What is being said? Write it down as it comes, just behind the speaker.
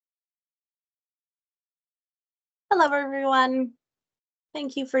Hello, everyone.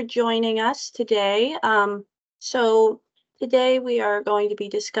 Thank you for joining us today. So today we are going to be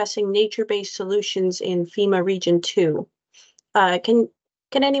discussing nature-based solutions in FEMA Region 2. Can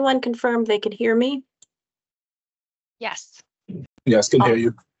anyone confirm they can hear me? Yes. Yes, can hear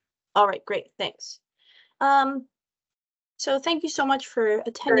you. All right, great, thanks. So thank you so much for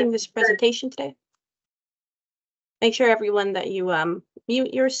attending this presentation today. Make sure everyone that you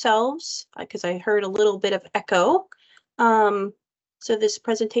mute yourselves because I heard a little bit of echo. So this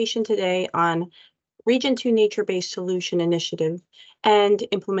presentation today on Region 2 Nature-Based Solution Initiative and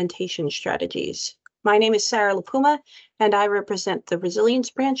Implementation Strategies. My name is Sarah LaPuma, and I represent the Resilience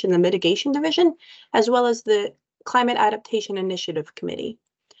Branch in the Mitigation Division, as well as the Climate Adaptation Initiative Committee.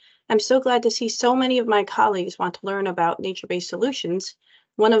 I'm so glad to see so many of my colleagues want to learn about nature-based solutions,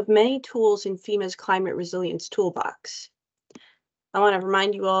 one of many tools in FEMA's Climate Resilience Toolbox. I want to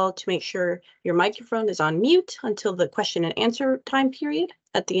remind you all to make sure your microphone is on mute until the question and answer time period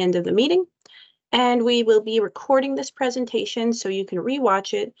at the end of the meeting. And we will be recording this presentation so you can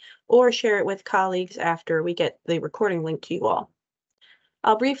rewatch it or share it with colleagues after we get the recording link to you all.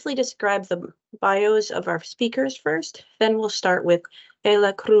 I'll briefly describe the bios of our speakers first, then we'll start with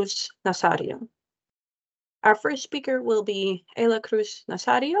Ela Cruz Nazario. Our first speaker will be Ela Cruz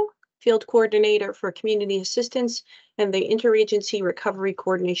Nazario, Field Coordinator for Community Assistance and the Interagency Recovery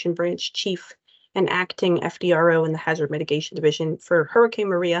Coordination Branch Chief and Acting FDRO in the Hazard Mitigation Division for Hurricane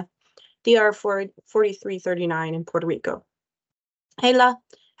Maria, DR 4339 in Puerto Rico. Ela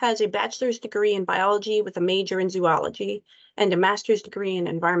has a bachelor's degree in biology with a major in zoology and a master's degree in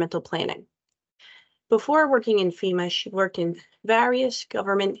environmental planning. Before working in FEMA, she worked in various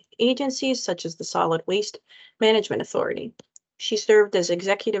government agencies such as the Solid Waste Management Authority. She served as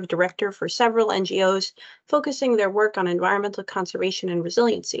executive director for several NGOs, focusing their work on environmental conservation and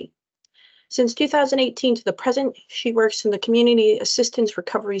resiliency. Since 2018 to the present, she works in the Community Assistance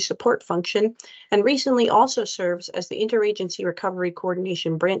Recovery Support Function and recently also serves as the Interagency Recovery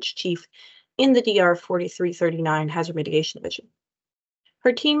Coordination Branch Chief in the DR 4339 Hazard Mitigation Division.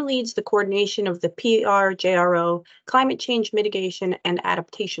 Her team leads the coordination of the PRJRO Climate Change Mitigation and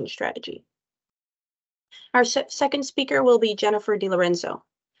Adaptation Strategy. Our second speaker will be Jennifer DiLorenzo.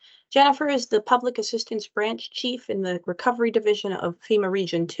 Jennifer is the Public Assistance Branch Chief in the Recovery Division of FEMA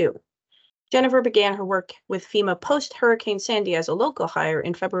Region 2. Jennifer began her work with FEMA post-Hurricane Sandy as a local hire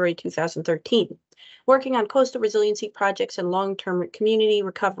in February 2013, working on coastal resiliency projects and long-term community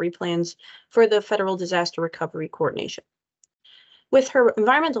recovery plans for the Federal Disaster Recovery Coordination. With her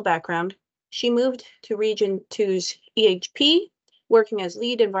environmental background, she moved to Region 2's EHP, working as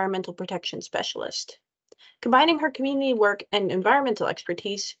Lead Environmental Protection Specialist. Combining her community work and environmental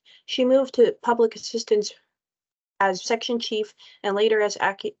expertise, she moved to public assistance as Section Chief and later as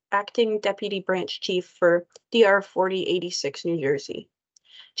Acting Deputy Branch Chief for DR 4086, New Jersey.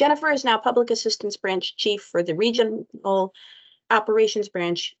 Jennifer is now Public Assistance Branch Chief for the Regional Operations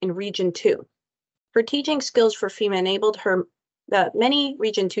Branch in Region 2. Her teaching skills for FEMA enabled her many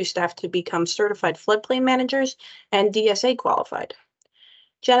Region 2 staff to become certified floodplain managers and DSA qualified.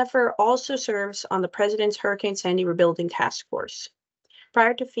 Jennifer also serves on the President's Hurricane Sandy Rebuilding Task Force.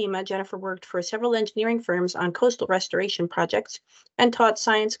 Prior to FEMA, Jennifer worked for several engineering firms on coastal restoration projects and taught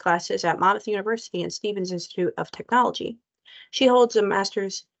science classes at Monmouth University and Stevens Institute of Technology. She holds a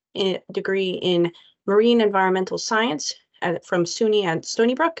master's degree in marine environmental science from SUNY at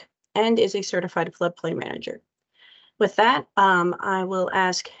Stony Brook and is a certified floodplain manager. With that, I will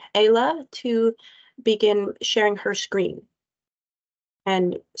ask Ela to begin sharing her screen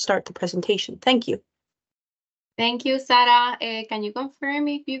and start the presentation. Thank you. Thank you, Sarah. Can you confirm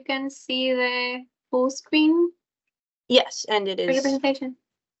if you can see the full screen? Yes, and it is. For the presentation?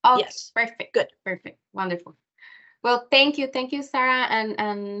 Oh, yes. Perfect. Good. Perfect. Wonderful. Well, thank you. Thank you, Sarah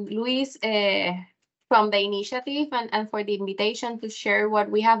and Luis from the initiative and for the invitation to share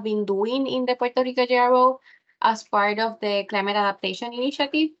what we have been doing in the Puerto Rico GRO as part of the Climate Adaptation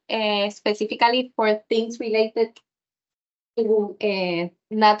Initiative, specifically for things related to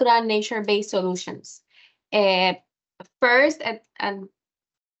natural nature-based solutions. First, and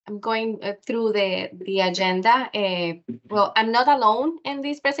I'm going through the agenda. Well, I'm not alone in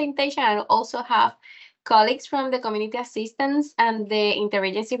this presentation. I also have colleagues from the Community Assistance and the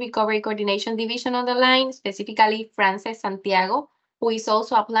Interagency Recovery Coordination Division on the line, specifically Frances Santiago, who is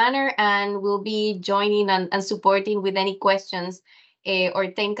also a planner and will be joining and supporting with any questions or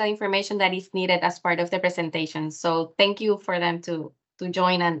technical information that is needed as part of the presentation. So thank you for them to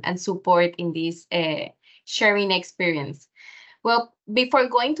join and support in this sharing experience. Well, before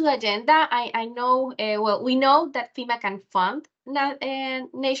going to the agenda, I know, well, we know that FEMA can fund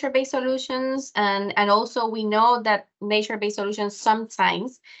nature-based solutions, and also we know that nature-based solutions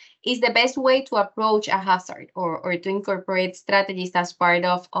sometimes is the best way to approach a hazard or to incorporate strategies as part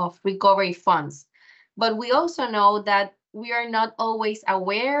of recovery funds. But we also know that we are not always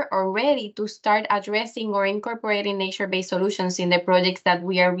aware or ready to start addressing or incorporating nature-based solutions in the projects that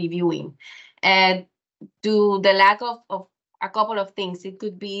we are reviewing. And due to the lack of a couple of things. It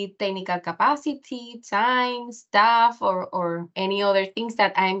could be technical capacity, time, staff, or any other things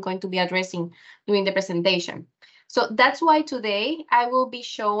that I'm going to be addressing during the presentation. So that's why today I will be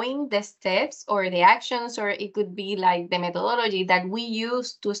showing the steps or the actions, or it could be like the methodology that we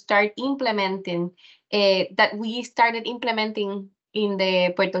use to start implementing, that we started implementing in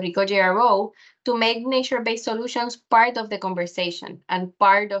the Puerto Rico JRO to make nature-based solutions part of the conversation and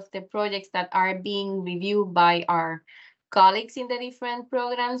part of the projects that are being reviewed by our colleagues in the different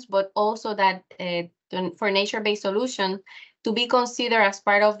programs, but also that for nature-based solutions to be considered as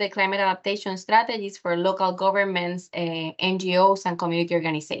part of the climate adaptation strategies for local governments, NGOs, and community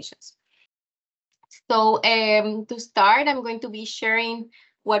organizations. So to start, I'm going to be sharing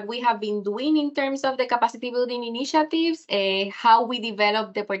what we have been doing in terms of the capacity building initiatives, how we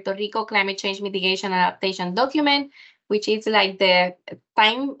developed the Puerto Rico Climate Change Mitigation Adaptation document, which is like the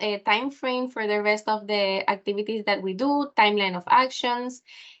time frame for the rest of the activities that we do, timeline of actions,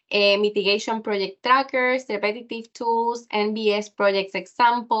 mitigation project trackers, repetitive tools, NBS projects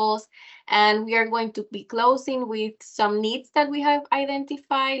examples, and we are going to be closing with some needs that we have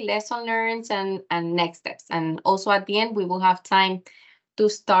identified, lesson learned, and next steps. And also at the end, we will have time to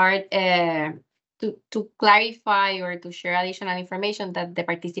start to clarify or to share additional information that the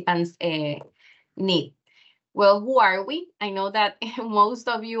participants need. Well, who are we? I know that most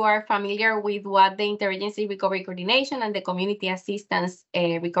of you are familiar with what the Interagency Recovery Coordination and the Community Assistance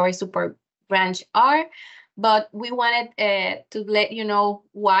Recovery Support Branch are, but we wanted to let you know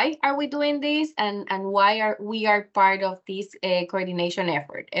why are we doing this and why we are part of this coordination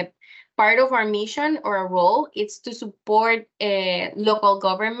effort. Part of our mission or our role is to support local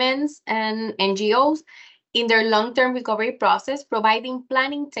governments and NGOs in their long-term recovery process, providing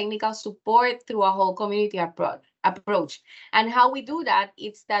planning technical support through a whole community approach. And how we do that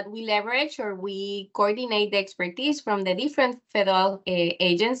is that we leverage or we coordinate the expertise from the different federal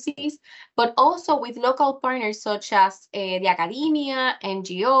agencies, but also with local partners such as the academia,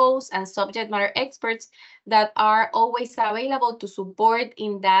 NGOs, and subject matter experts that are always available to support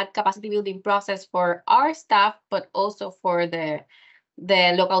in that capacity building process for our staff, but also for the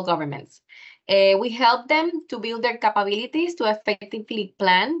local governments. We help them to build their capabilities to effectively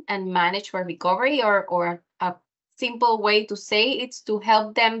plan and manage for recovery, or a simple way to say it's to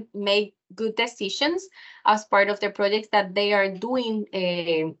help them make good decisions as part of the projects that they are doing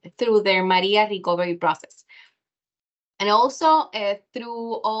through their Maria recovery process. And also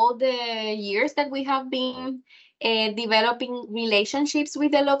through all the years that we have been developing relationships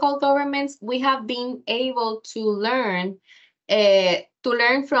with the local governments, we have been able to learn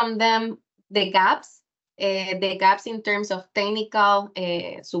from them the gaps in terms of technical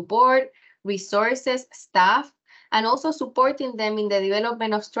support, resources, staff, and also supporting them in the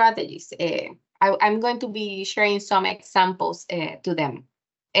development of strategies. I'm going to be sharing some examples to them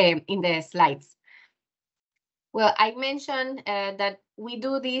in the slides. Well, I mentioned that we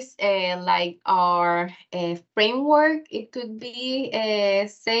do this like our framework. It could be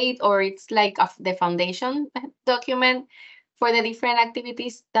said, or it's like the foundation document for the different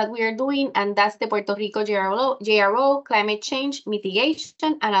activities that we are doing, and that's the Puerto Rico JRO Climate Change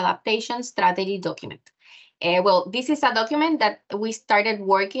Mitigation and Adaptation Strategy document. Well, this is a document that we started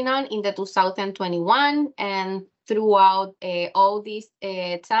working on in the 2021, and throughout all this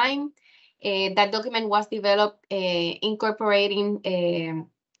time, that document was developed incorporating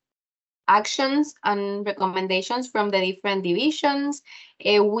actions and recommendations from the different divisions.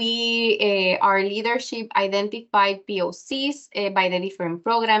 Our leadership identified POCs by the different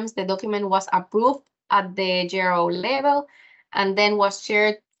programs. The document was approved at the JRO level and then was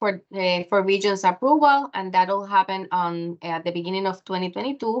shared for regions approval, and that all happened at the beginning of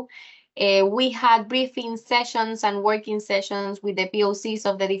 2022. We had briefing sessions and working sessions with the POCs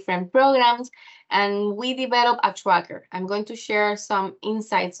of the different programs, and we developed a tracker. I'm going to share some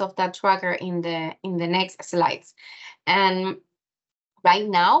insights of that tracker in the next slides. And right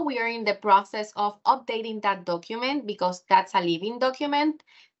now we are in the process of updating that document, because that's a living document,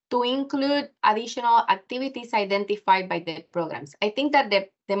 to include additional activities identified by the programs. I think that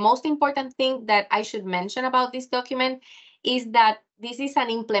the most important thing that I should mention about this document is that this is an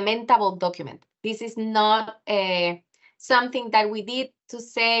implementable document. This is not something that we did to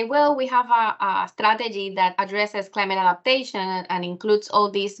say, well, we have a strategy that addresses climate adaptation and includes all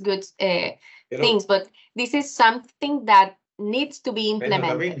these good things, but this is something that needs to be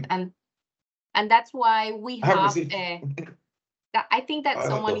implemented, and that's why we have. I think that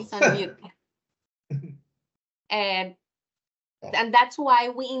someone is on mute. And that's why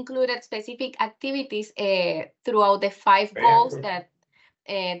we included specific activities throughout the 5 goals that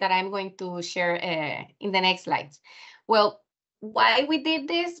I'm going to share in the next slides. Well, why we did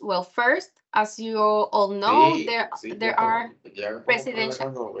this? Well, first, as you all know, there are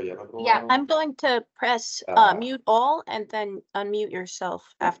presidential. Yeah, I'm going to press mute all and then unmute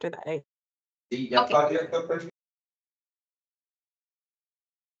yourself after that. Okay. Did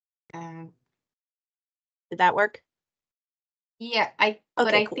that work? Yeah,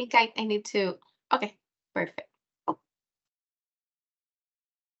 but I think I need to. Okay, perfect. Oh.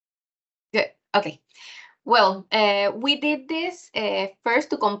 Good. Okay. Well, we did this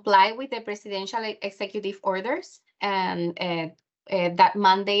first to comply with the presidential executive orders, and that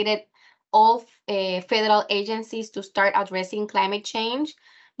mandated all federal agencies to start addressing climate change,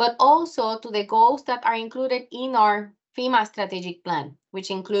 but also to the goals that are included in our FEMA strategic plan, which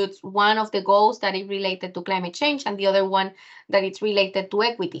includes one of the goals that is related to climate change and the other one that is related to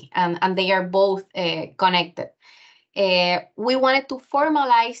equity, and they are both connected. We wanted to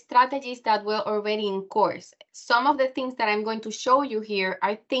formalize strategies that were already in course. Some of the things that I'm going to show you here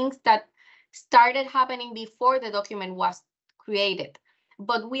are things that started happening before the document was created,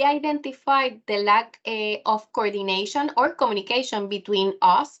 but we identified the lack of coordination or communication between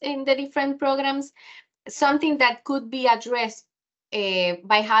us in the different programs, something that could be addressed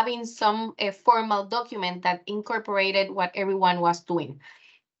by having some formal document that incorporated what everyone was doing.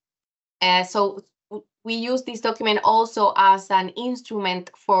 So we use this document also as an instrument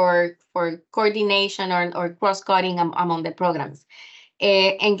for coordination or cross-cutting among the programs,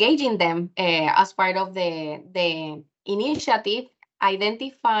 engaging them as part of the initiative,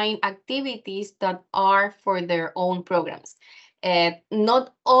 identifying activities that are for their own programs.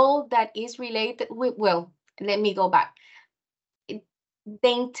 Not all that is related with, well, let me go back. The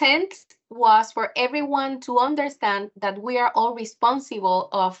intent was for everyone to understand that we are all responsible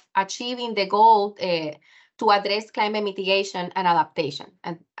of achieving the goal to address climate mitigation and adaptation.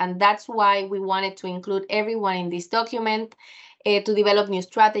 And that's why we wanted to include everyone in this document to develop new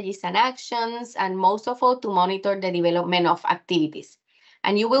strategies and actions, and most of all, to monitor the development of activities.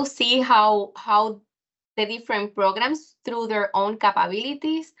 And you will see how the different programs, through their own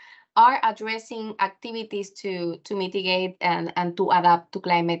capabilities, are addressing activities to mitigate and to adapt to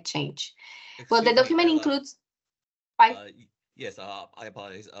climate change. Well, the document includes 5. Yes, I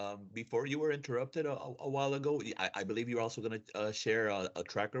apologize. Before you were interrupted a while ago, I believe you're also going to share a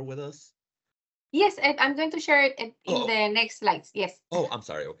tracker with us. Yes, I'm going to share it in the next slides. Yes. Oh, I'm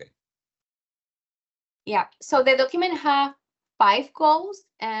sorry. Okay. Yeah. So the document have 5 goals,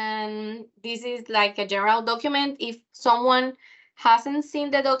 and this is like a general document. If someone hasn't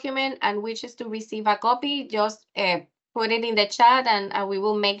seen the document and wishes to receive a copy, just put it in the chat, and we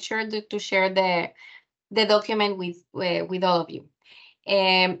will make sure to share the document with all of you.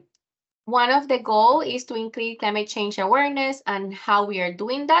 One of the goals is to increase climate change awareness, and how we are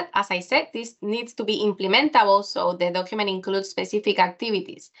doing that. As I said, this needs to be implementable, so the document includes specific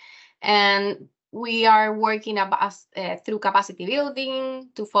activities. And we are working through capacity building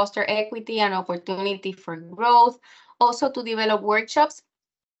to foster equity and opportunity for growth, also to develop workshops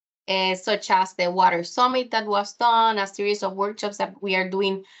such as the Water Summit that was done, a series of workshops that we are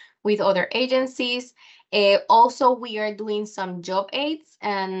doing with other agencies. Also, we are doing some job aids,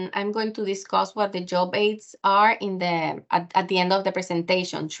 and I'm going to discuss what the job aids are at the end of the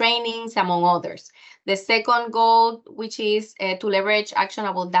presentation, trainings, among others. The second goal, which is to leverage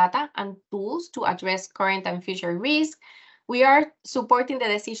actionable data and tools to address current and future risks. We are supporting the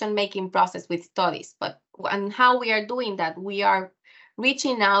decision-making process with studies, and how we are doing that, we are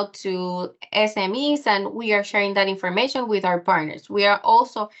reaching out to SMEs, and we are sharing that information with our partners. We are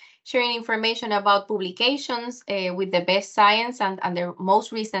also sharing information about publications with the best science and the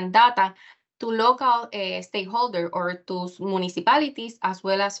most recent data to local stakeholders or to municipalities, as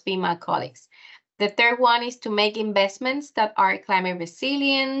well as FEMA colleagues. The third one is to make investments that are climate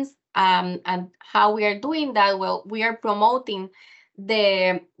resilient, and how we are doing that. Well, we are promoting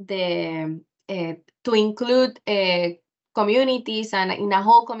to include communities and in a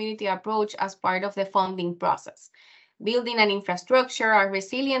whole community approach as part of the funding process. Building an infrastructure are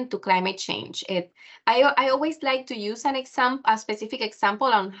resilient to climate change. I always like to use a specific example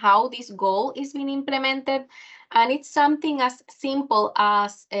on how this goal is being implemented, and it's something as simple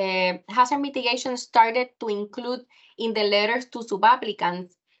as hazard mitigation started to include in the letters to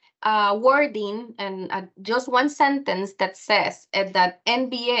subapplicants, wording and just one sentence that says that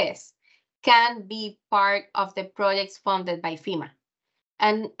NBS can be part of the projects funded by FEMA.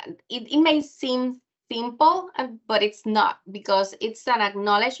 And it may seem simple, but it's not, because it's an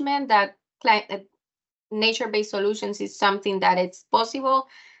acknowledgement that nature-based solutions is something that it's possible.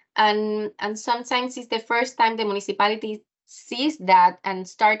 And sometimes it's the first time the municipality sees that and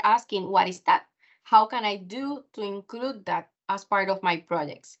start asking, what is that? How can I do to include that as part of my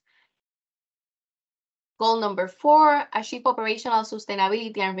projects? Goal number 4, achieve operational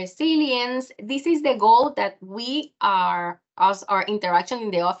sustainability and resilience. This is the goal that we are, as our interaction in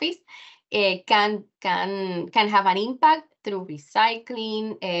the office, can have an impact through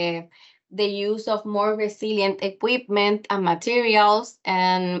recycling, the use of more resilient equipment and materials.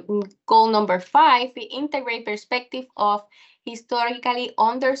 And goal number 5, integrate perspective of historically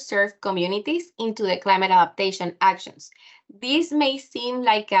underserved communities into the climate adaptation actions. This may seem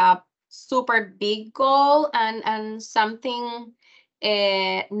like a super big goal and something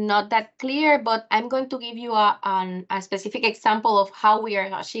not that clear, but I'm going to give you a specific example of how we are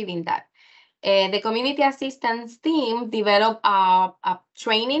achieving that. The community assistance team developed a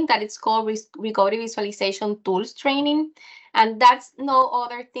training that is called Recovery Visualization Tools Training. And that's no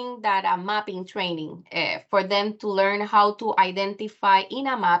other thing than a mapping training for them to learn how to identify in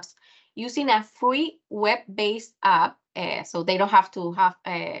a maps using a free web-based app. So they don't have to have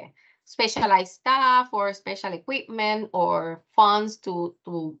specialized staff or special equipment or funds to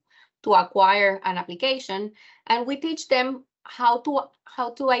acquire an application. And we teach them how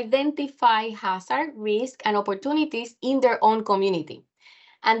to identify hazard, risk, and opportunities in their own community.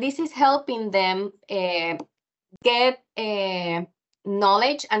 And this is helping them get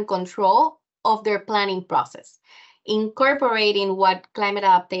knowledge and control of their planning process, incorporating what climate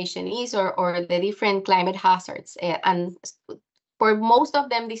adaptation is or the different climate hazards. And for most of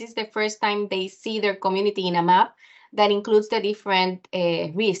them, this is the first time they see their community in a map that includes the different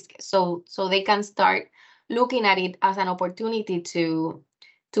risks. So they can start looking at it as an opportunity to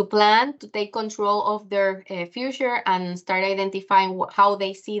plan, to take control of their future and start identifying how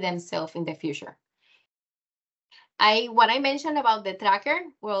they see themselves in the future. What I mentioned about the tracker,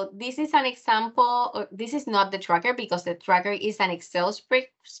 well, this is an example. This is not the tracker because the tracker is an Excel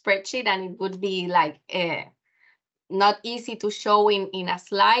spreadsheet and it would be like not easy to show in a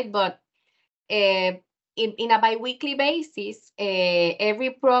slide, but in a biweekly basis, every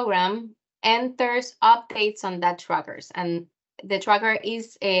program enters updates on that trackers. And the tracker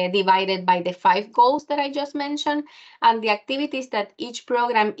is divided by the 5 goals that I just mentioned and the activities that each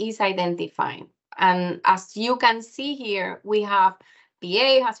program is identifying. And as you can see here, we have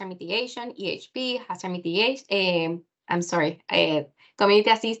PA, hazard mitigation, EHP, hazard mitigation, community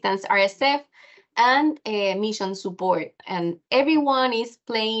assistance, RSF, and mission support. And everyone is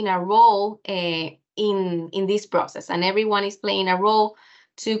playing a role in this process, and everyone is playing a role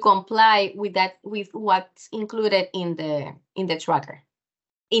to comply with what's included in the tracker,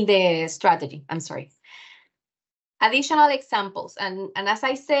 in the strategy. I'm sorry. Additional examples, and as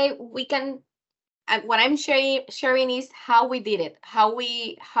I say, we can. What I'm sharing is how we did it, how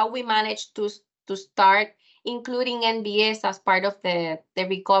we managed to start including NBS as part of the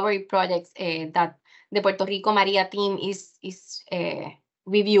recovery projects that the Puerto Rico Maria team is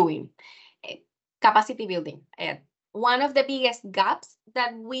reviewing. Capacity building. One of the biggest gaps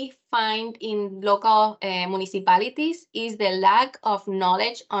that we find in local municipalities is the lack of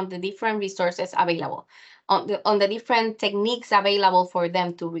knowledge on the different resources available, on the different techniques available for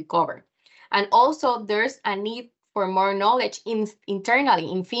them to recover. And also there's a need for more knowledge internally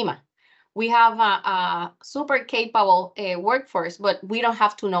in FEMA. We have a super capable workforce, but we don't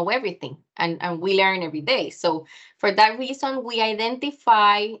have to know everything, and we learn every day. So for that reason, we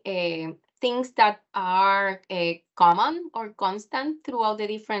identify things that are common or constant throughout the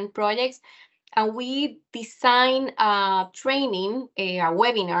different projects, and we design a training, a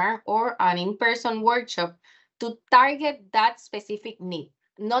webinar, or an in-person workshop to target that specific need.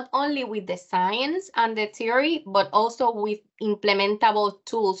 Not only with the science and the theory, but also with implementable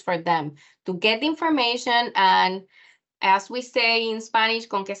tools for them to get information. And as we say in Spanish,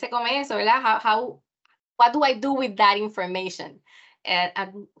 ¿con qué se come eso? What do I do with that information?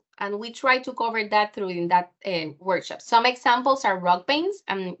 And we try to cover that through in that workshop. Some examples are rock paints,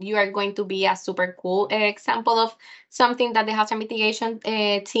 and you are going to be a super cool example of something that the hazard mitigation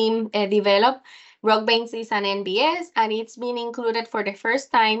team developed. Rock Banks is an NBS, and it's been included for the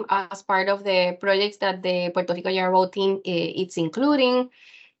first time as part of the projects that the Puerto Rico JRO team it's including.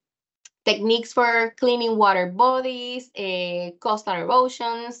 Techniques for cleaning water bodies, coastal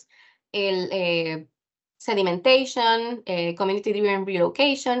erosions, sedimentation, community-driven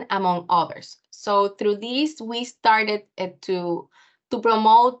relocation, among others. So through this, we started to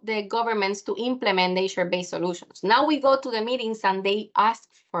promote the governments to implement nature-based solutions. Now we go to the meetings and they ask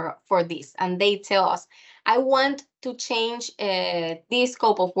for this, and they tell us, I want to change this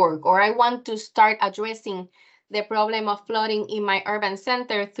scope of work, or I want to start addressing the problem of flooding in my urban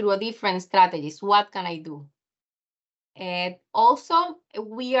center through different strategies. What can I do? And also,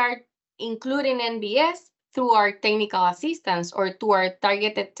 we are including NBS through our technical assistance or to our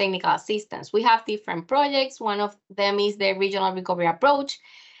targeted technical assistance. We have different projects. One of them is the regional recovery approach.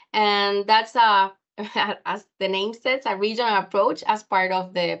 And that's as the name says, a regional approach as part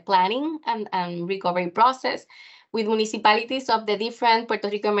of the planning and recovery process with municipalities of the different Puerto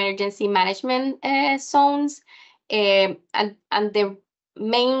Rico emergency management zones. And the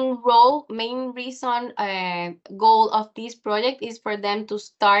main reason, goal of this project is for them to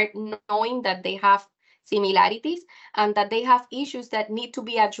start knowing that they have similarities and that they have issues that need to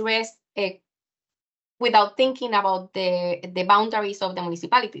be addressed without thinking about the boundaries of the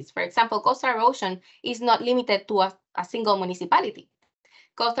municipalities. For example, coastal erosion is not limited to a single municipality.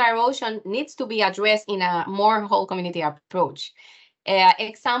 Coastal erosion needs to be addressed in a more whole community approach.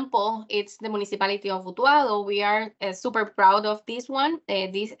 Example, it's the municipality of Utuado. We are super proud of this one.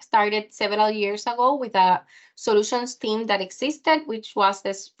 This started several years ago with a solutions team that existed, which was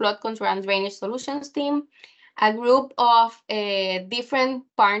the flood control and drainage solutions team. A group of different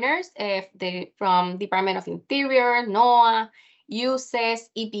partners from Department of Interior, NOAA, USES,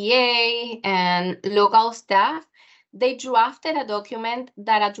 EPA, and local staff. They drafted a document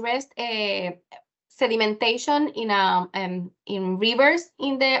that addressed sedimentation in rivers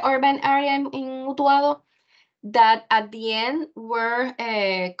in the urban area in Utuado that at the end were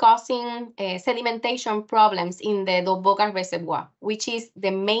causing sedimentation problems in the Dos Bocas Reservoir, which is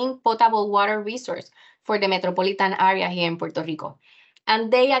the main potable water resource for the metropolitan area here in Puerto Rico.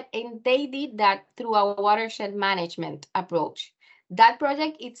 And they did that through a watershed management approach. That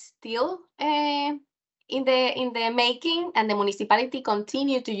project is still in the making, and the municipality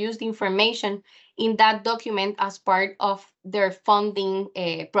continue to use the information in that document as part of their funding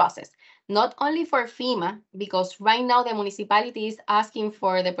process. Not only for FEMA, because right now the municipality is asking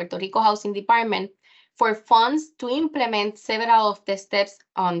for the Puerto Rico Housing Department for funds to implement several of the steps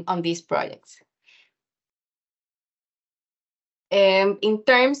on these projects. In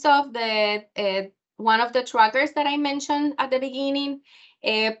terms of the one of the trackers that I mentioned at the beginning,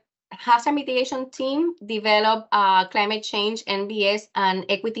 hazard mitigation team developed a climate change, NBS, and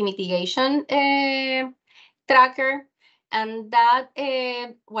equity mitigation tracker. And that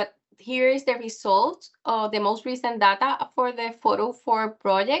here is the result of the most recent data for the 404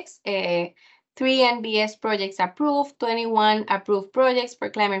 projects. 3 NBS projects approved, 21 approved projects for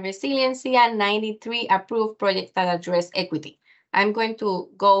climate resiliency, and 93 approved projects that address equity. I'm going to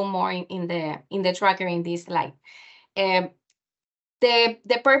go more in the tracker in this slide. The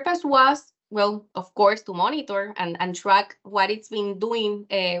purpose was, well, of course, to monitor and track what it's been doing,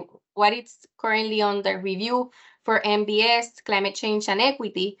 what it's currently under review for NBS, climate change, and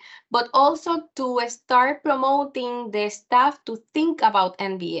equity, but also to start promoting the staff to think about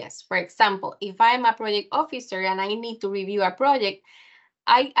NBS. For example, if I'm a project officer and I need to review a project,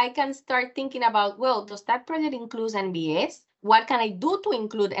 I can start thinking about, well, does that project include NBS? What can I do to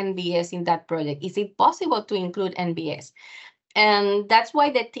include NBS in that project? Is it possible to include NBS? And that's why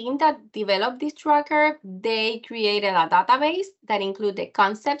the team that developed this tracker, they created a database that includes the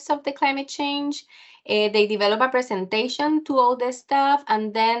concepts of the climate change. They developed a presentation to all the staff,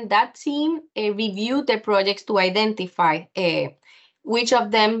 and then that team reviewed the projects to identify which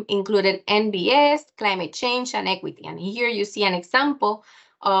of them included NBS, climate change, and equity. And here you see an example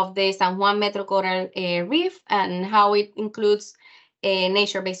of the San Juan Metro Coral Reef and how it includes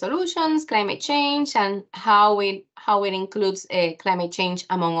nature-based solutions, climate change, and how it includes climate change,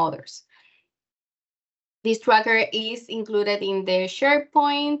 among others. This tracker is included in the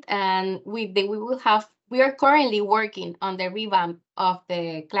SharePoint, and we are currently working on the revamp of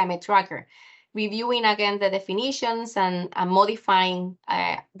the climate tracker, reviewing again the definitions and modifying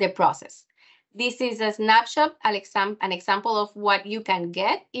the process. This is a snapshot, an example of what you can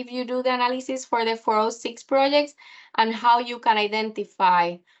get if you do the analysis for the 406 projects, and how you can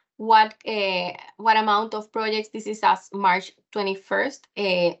identify what amount of projects, this is as March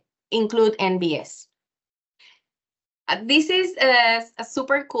 21st, include NBS. This is a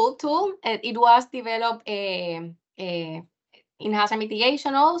super cool tool. It was developed in hazard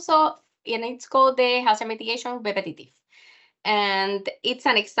mitigation also, and it's called the Hazard Mitigation Repetitive. And it's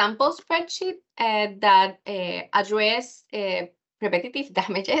an example spreadsheet that address repetitive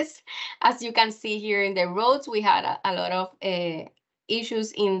damages. As you can see here in the roads, we had a lot of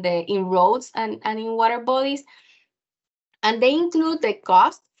issues in roads and in water bodies. And they include the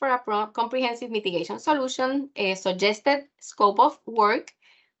cost for a comprehensive mitigation solution, a suggested scope of work,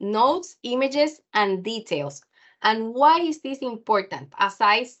 notes, images, and details. And why is this important? As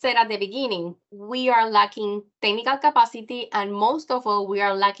I said at the beginning, we are lacking technical capacity, and most of all, we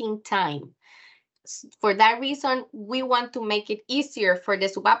are lacking time. For that reason, we want to make it easier for the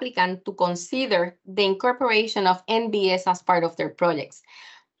subapplicant to consider the incorporation of NBS as part of their projects.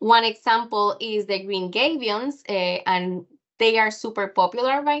 One example is the green gabions, and they are super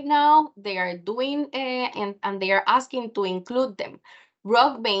popular right now. They are doing and they are asking to include them.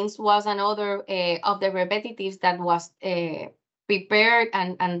 Rock veins was another of the repetitives that was prepared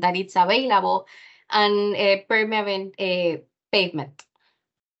and that it's available, and permeable pavement.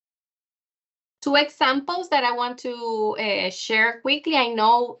 Two examples that I want to share quickly. I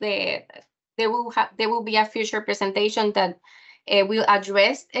know that there will be a future presentation that will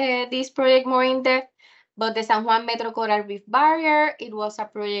address this project more in depth. But the San Juan Metro Coral Reef Barrier, it was a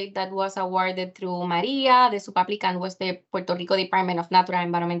project that was awarded through Maria. The subapplicant was the Puerto Rico Department of Natural and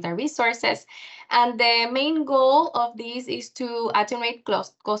Environmental Resources. And the main goal of this is to attenuate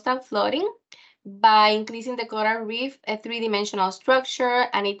coastal flooding by increasing the coral reef, a three-dimensional structure,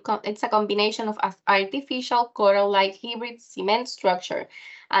 and it's a combination of artificial coral-like hybrid cement structure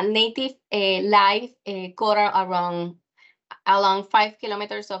and native live coral along 5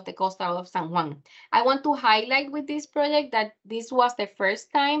 kilometers of the coastal of San Juan. I want to highlight with this project that this was the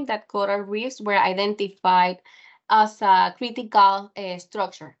first time that coral reefs were identified as a critical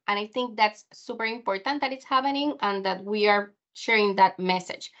structure. And I think that's super important that it's happening and that we are sharing that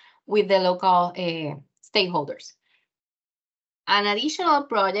message with the local stakeholders. An additional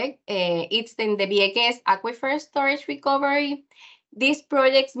project, it's in the Vieques Aquifer Storage Recovery. This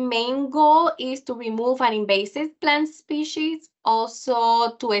project's main goal is to remove an invasive plant species,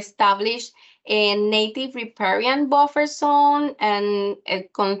 also to establish a native riparian buffer zone, and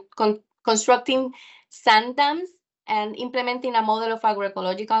constructing sand dams and implementing a model of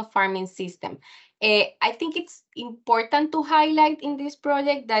agroecological farming system. I think it's important to highlight in this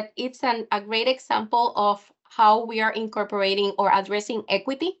project that it's a great example of how we are incorporating or addressing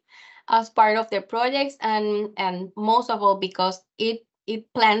equity as part of the projects, and most of all because it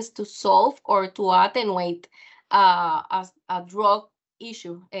plans to solve or to attenuate a drug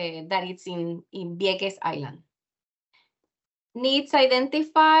issue that it's in Vieques Island. Needs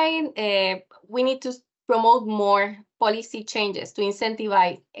identified, we need to promote more policy changes to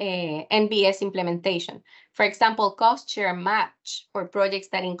incentivize NBS implementation. For example, cost share match for projects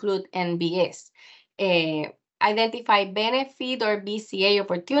that include NBS. Identify benefit or BCA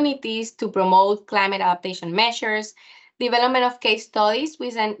opportunities to promote climate adaptation measures, development of case studies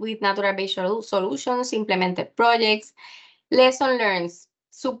with natural-based solutions, implemented projects, lesson learned,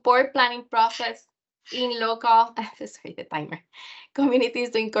 support planning process in local, sorry, the timer, communities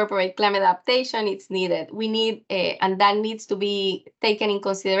to incorporate climate adaptation. It's needed. We need, and that needs to be taken in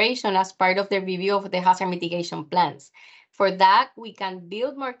consideration as part of the review of the hazard mitigation plans. For that, we can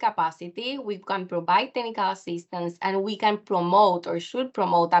build more capacity, we can provide technical assistance, and we can promote or should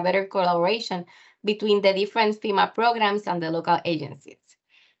promote a better collaboration between the different FEMA programs and the local agencies.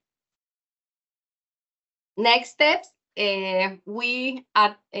 Next steps, by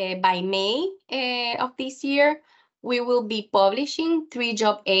May of this year, we will be publishing 3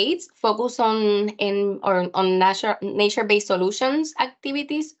 job aids focused on nature-based solutions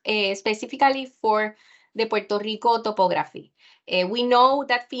activities, specifically for the Puerto Rico topography. We know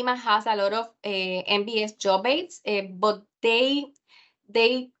that FEMA has a lot of NBS job aids, but they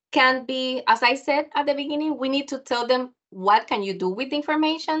can be, as I said at the beginning, we need to tell them what can you do with the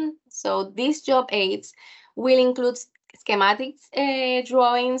information. So these job aids will include schematics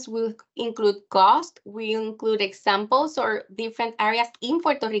drawings, will include cost, will include examples or different areas in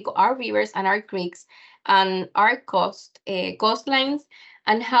Puerto Rico, our rivers and our creeks and our coastlines,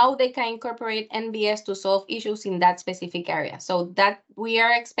 and how they can incorporate NBS to solve issues in that specific area. So that we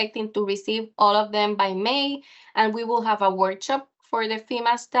are expecting to receive all of them by May, and we will have a workshop for the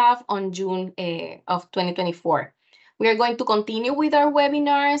FEMA staff on June of 2024. We are going to continue with our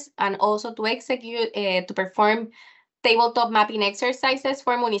webinars and also to execute, to perform tabletop mapping exercises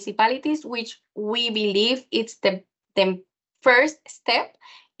for municipalities, which we believe it's the first step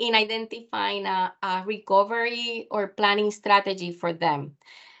in identifying a recovery or planning strategy for them.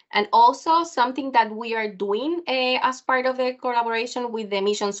 And also something that we are doing as part of the collaboration with the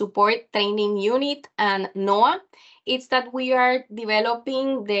Mission Support Training Unit and NOAA, it's that we are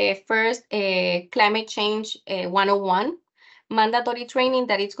developing the first Climate Change 101 mandatory training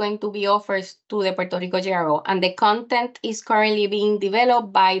that is going to be offered to the Puerto Rico GRO. And the content is currently being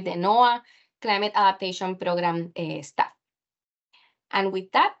developed by the NOAA Climate Adaptation Program staff. And with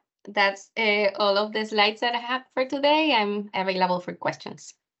that, that's all of the slides that I have for today. I'm available for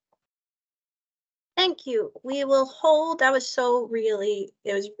questions. Thank you. We will hold, that was it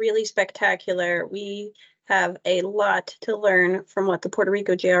was really spectacular. We have a lot to learn from what the Puerto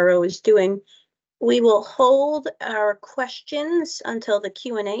Rico GRO is doing. We will hold our questions until the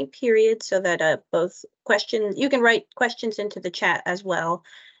Q&A period so that both questions, you can write questions into the chat as well.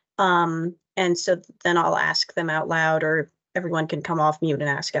 And so then I'll ask them out loud, or everyone can come off mute and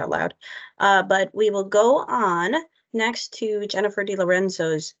ask out loud. But we will go on next to Jennifer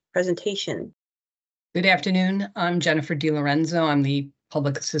DiLorenzo's presentation. Good afternoon. I'm Jennifer DiLorenzo. I'm the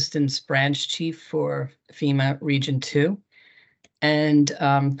Public Assistance Branch Chief for FEMA Region 2. And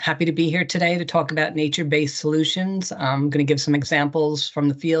happy to be here today to talk about nature-based solutions. I'm going to give some examples from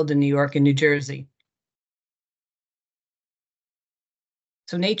the field in New York and New Jersey.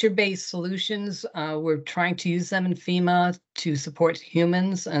 So nature-based solutions, we're trying to use them in FEMA to support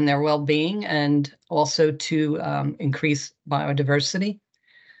humans and their well-being, and also to increase biodiversity.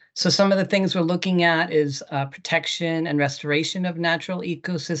 So some of the things we're looking at is protection and restoration of natural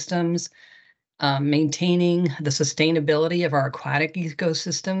ecosystems, maintaining the sustainability of our aquatic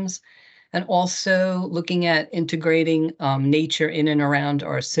ecosystems, and also looking at integrating nature in and around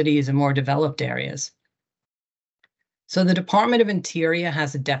our cities and more developed areas. So the Department of Interior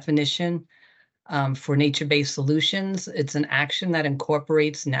has a definition for nature-based solutions. It's an action that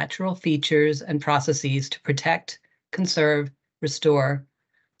incorporates natural features and processes to protect, conserve, restore,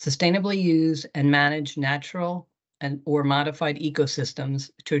 sustainably use, and manage natural or modified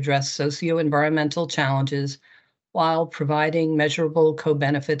ecosystems to address socio-environmental challenges while providing measurable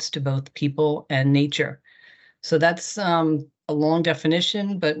co-benefits to both people and nature. So that's a long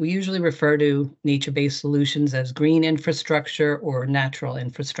definition, but we usually refer to nature-based solutions as green infrastructure or natural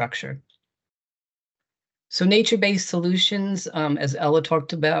infrastructure. So nature-based solutions, as Ella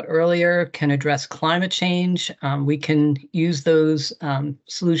talked about earlier, can address climate change. We can use those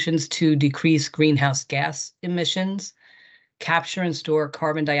solutions to decrease greenhouse gas emissions, capture and store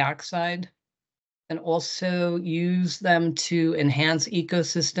carbon dioxide, and also use them to enhance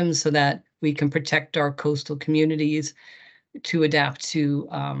ecosystems so that we can protect our coastal communities to adapt to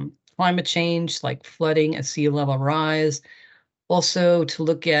climate change like flooding and sea level rise. Also to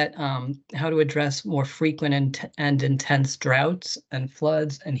look at how to address more frequent and intense droughts and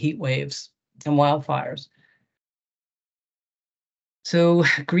floods and heat waves and wildfires. So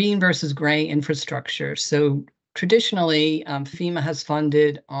green versus gray infrastructure. So traditionally, FEMA has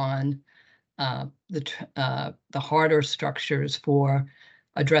funded on the harder structures for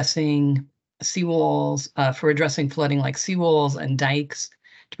addressing seawalls, for addressing flooding like seawalls and dikes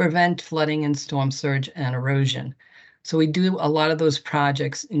to prevent flooding and storm surge and erosion. So we do a lot of those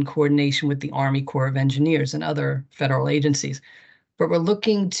projects in coordination with the Army Corps of Engineers and other federal agencies. But we're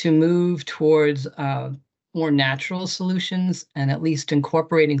looking to move towards more natural solutions and at least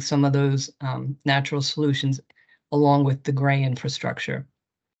incorporating some of those natural solutions along with the gray infrastructure.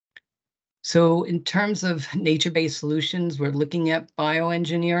 So in terms of nature-based solutions, we're looking at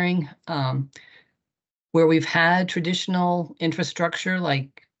bioengineering, where we've had traditional infrastructure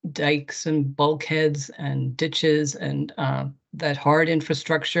like dikes and bulkheads and ditches and that hard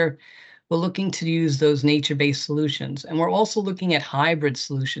infrastructure. We're looking to use those nature-based solutions. And we're also looking at hybrid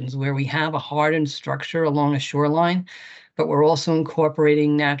solutions where we have a hardened structure along a shoreline, but we're also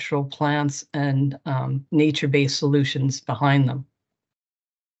incorporating natural plants and nature-based solutions behind them.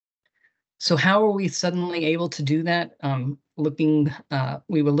 So how are we suddenly able to do that?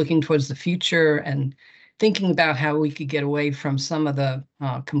 We were looking towards the future and thinking about how we could get away from some of the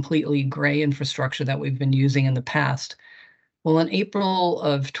completely gray infrastructure that we've been using in the past. Well, in April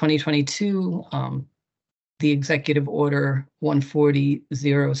of 2022, the Executive Order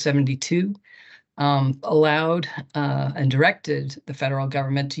 140-072 allowed and directed the federal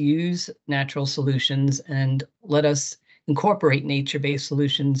government to use natural solutions and let us incorporate nature-based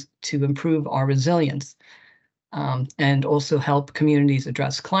solutions to improve our resilience and also help communities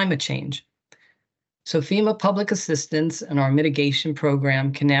address climate change. So FEMA Public Assistance and our mitigation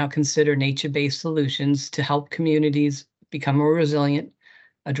program can now consider nature-based solutions to help communities become more resilient,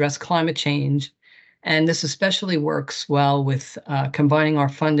 address climate change, and this especially works well with combining our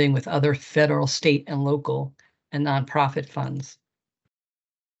funding with other federal, state, and local and nonprofit funds.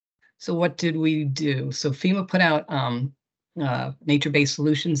 So what did we do? So FEMA put out nature-based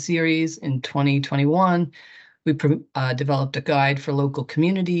solutions series in 2021. We developed a guide for local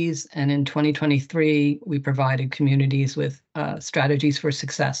communities, and in 2023, we provided communities with strategies for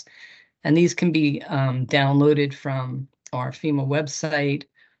success. And these can be downloaded from our FEMA website,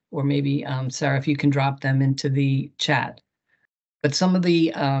 or maybe, Sarah, if you can drop them into the chat. But some of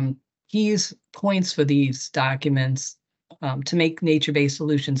the keys points for these documents to make nature-based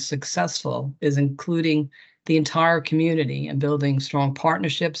solutions successful is including the entire community and building strong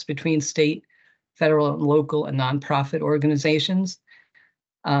partnerships between state, federal, and local and nonprofit organizations,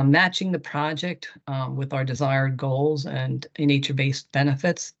 matching the project with our desired goals and nature-based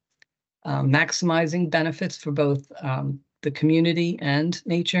benefits, maximizing benefits for both the community and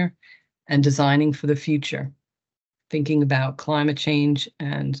nature, and designing for the future, thinking about climate change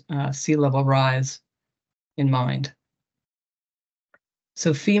and sea level rise in mind.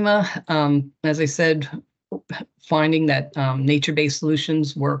 So FEMA, as I said, finding that nature-based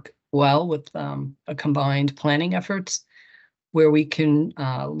solutions work well with a combined planning efforts, where we can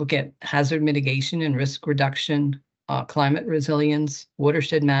look at hazard mitigation and risk reduction, climate resilience,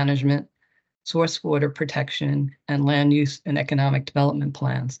 watershed management, source water protection, and land use and economic development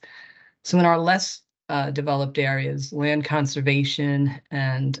plans. So in our less developed areas, land conservation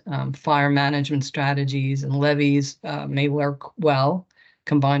and fire management strategies and levees may work well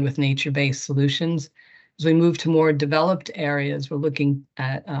combined with nature-based solutions. As we move to more developed areas, we're looking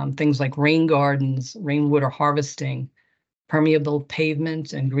at things like rain gardens, rainwater harvesting, permeable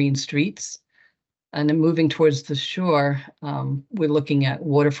pavement, and green streets. And then moving towards the shore, we're looking at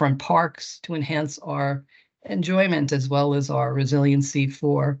waterfront parks to enhance our enjoyment as well as our resiliency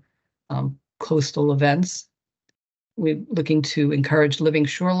for coastal events. We're looking to encourage living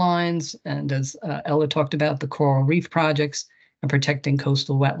shorelines, and as Ella talked about, the coral reef projects and protecting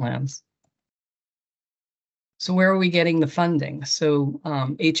coastal wetlands. So where are we getting the funding? So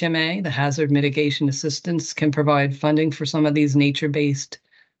HMA, the Hazard Mitigation Assistance, can provide funding for some of these nature-based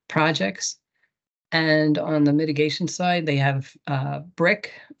projects. And on the mitigation side, they have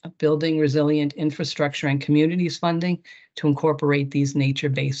BRIC, Building Resilient Infrastructure and Communities funding to incorporate these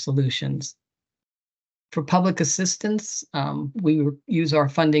nature-based solutions. For public assistance, we use our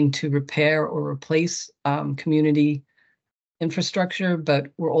funding to repair or replace community infrastructure, but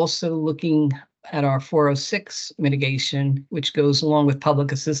we're also looking at our 406 mitigation, which goes along with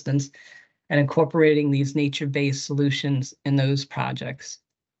public assistance, and incorporating these nature-based solutions in those projects.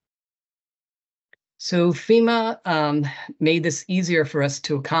 So FEMA made this easier for us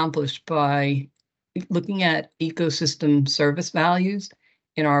to accomplish by looking at ecosystem service values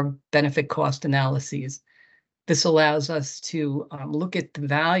in our benefit cost analyses. This allows us to look at the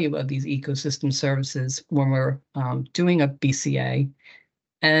value of these ecosystem services when we're doing a BCA.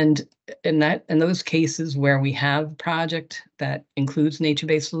 And in those cases where we have a project that includes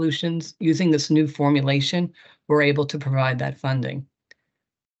nature-based solutions, using this new formulation, we're able to provide that funding.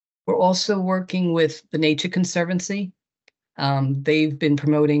 We're also working with the Nature Conservancy. They've been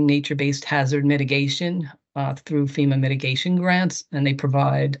promoting nature-based hazard mitigation through FEMA mitigation grants, and they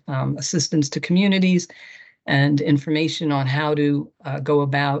provide assistance to communities and information on how to go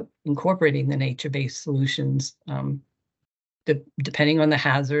about incorporating the nature-based solutions, depending on the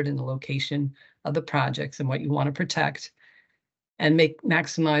hazard and the location of the projects and what you want to protect, and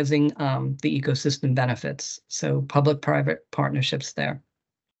maximizing the ecosystem benefits. So public-private partnerships there.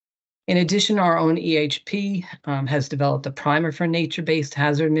 In addition, our own EHP has developed a primer for nature-based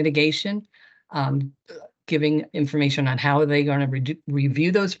hazard mitigation, giving information on how they're going to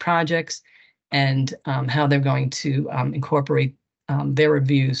review those projects and how they're going to incorporate their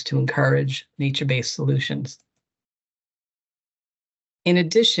reviews to encourage nature-based solutions. In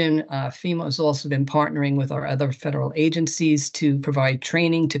addition, FEMA has also been partnering with our other federal agencies to provide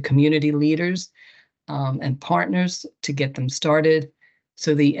training to community leaders and partners to get them started.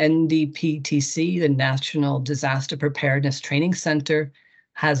 So the NDPTC, the National Disaster Preparedness Training Center,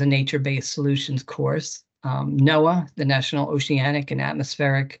 has a nature-based solutions course. NOAA, the National Oceanic and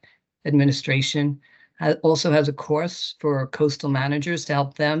Atmospheric Administration, also has a course for coastal managers to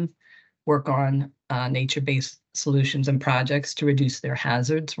help them work on nature-based solutions and projects to reduce their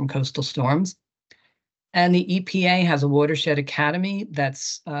hazards from coastal storms. And the EPA has a Watershed Academy that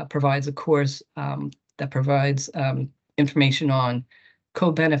provides a course that provides information on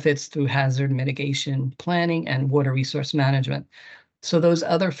co-benefits through hazard mitigation planning and water resource management. So those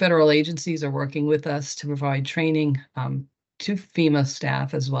other federal agencies are working with us to provide training to FEMA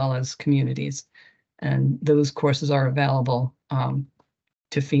staff as well as communities. And those courses are available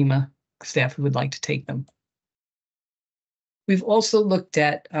to FEMA staff who would like to take them. We've also looked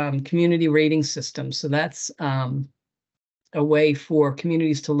at community rating systems. So that's a way for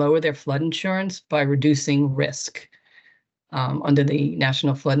communities to lower their flood insurance by reducing risk under the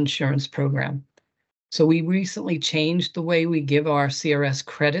National Flood Insurance Program. So we recently changed the way we give our CRS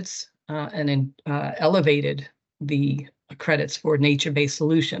credits and elevated the credits for nature-based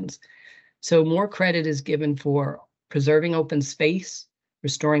solutions. So more credit is given for preserving open space,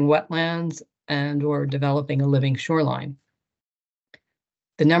 restoring wetlands, and or developing a living shoreline.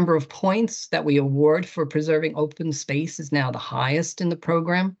 The number of points that we award for preserving open space is now the highest in the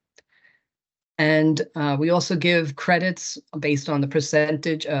program. And we also give credits based on the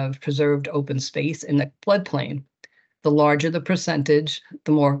percentage of preserved open space in the floodplain. The larger the percentage,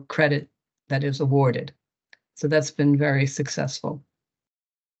 the more credit that is awarded. So that's been very successful.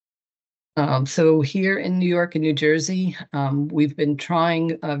 So here in New York and New Jersey, we've been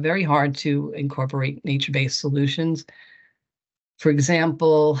trying very hard to incorporate nature-based solutions. For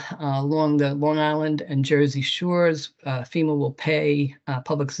example, along the Long Island and Jersey shores, FEMA will pay,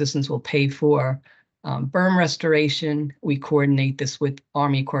 public assistance will pay for berm restoration. We coordinate this with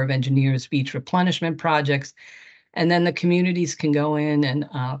Army Corps of Engineers beach replenishment projects. And then the communities can go in and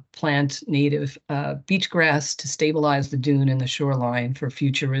plant native beach grass to stabilize the dune and the shoreline for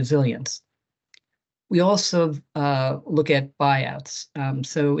future resilience. We also look at buyouts.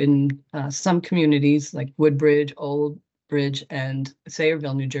 So in some communities like Woodbridge, Old Bridge, and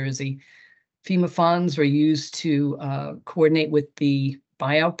Sayreville, New Jersey, FEMA funds were used to coordinate with the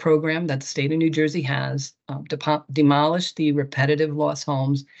buyout program that the state of New Jersey has, demolish the repetitive loss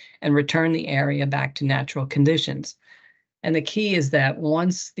homes and return the area back to natural conditions. And the key is that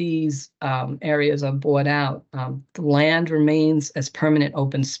once these areas are bought out, the land remains as permanent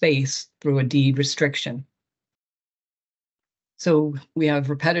open space through a deed restriction. So we have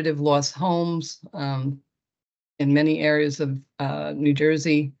repetitive loss homes in many areas of New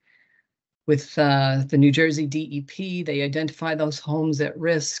Jersey. With the New Jersey DEP, they identify those homes at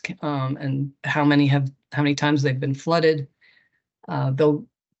risk and how many times they've been flooded. They'll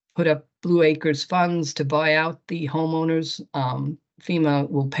put up Blue Acres funds to buy out the homeowners. FEMA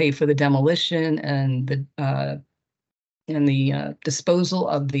will pay for the demolition and the disposal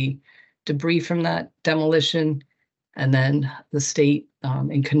of the debris from that demolition. And then the state,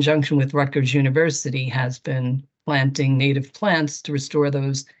 in conjunction with Rutgers University, has been planting native plants to restore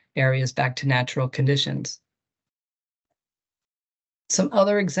those areas back to natural conditions. Some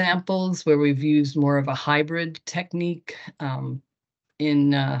other examples where we've used more of a hybrid technique in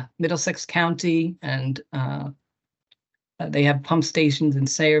Middlesex County, and they have pump stations in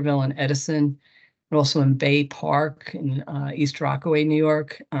Sayreville and Edison, and also in Bay Park in East Rockaway, New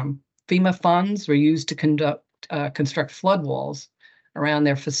York. FEMA funds were used to construct flood walls around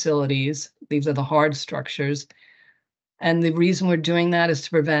their facilities. These are the hard structures. And the reason we're doing that is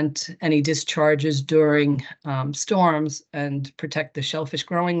to prevent any discharges during storms and protect the shellfish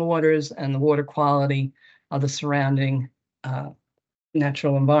growing waters and the water quality of the surrounding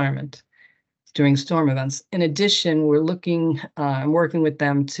natural environment during storm events. In addition, we're looking and working with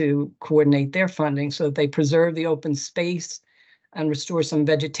them to coordinate their funding so that they preserve the open space and restore some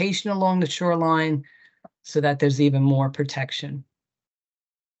vegetation along the shoreline so that there's even more protection.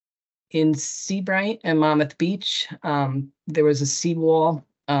 In Seabright and Monmouth Beach, there was a seawall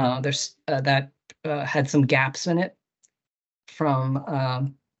that had some gaps in it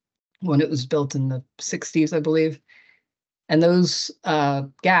from when it was built in the 60s, I believe. And those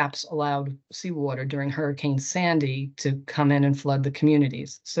gaps allowed seawater during Hurricane Sandy to come in and flood the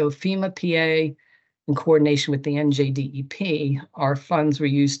communities. So FEMA PA, in coordination with the NJDEP, our funds were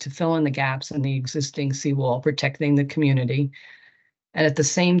used to fill in the gaps in the existing seawall, protecting the community. And at the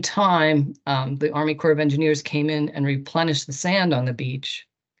same time, the Army Corps of Engineers came in and replenished the sand on the beach.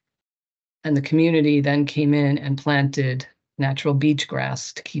 And the community then came in and planted natural beach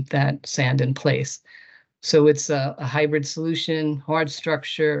grass to keep that sand in place. So it's a hybrid solution, hard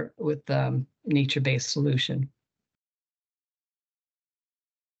structure with nature-based solution.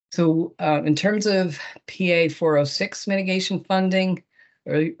 So in terms of PA 406 mitigation funding,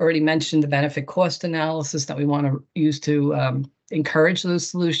 I already mentioned the benefit cost analysis that we want to use to encourage those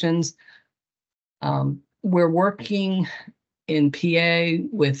solutions. We're working in PA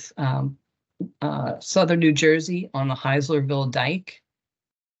with Southern New Jersey on the Heislerville Dike,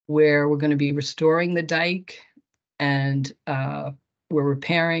 where we're going to be restoring the dike, and we're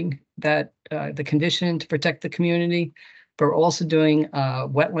repairing that the condition to protect the community. But we're also doing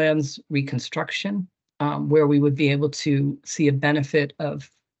wetlands reconstruction, where we would be able to see a benefit of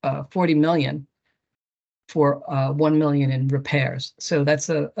 $40 million for $1 million in repairs. So that's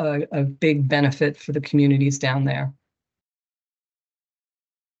a big benefit for the communities down there.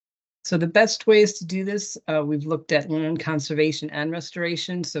 So the best ways to do this, we've looked at land conservation and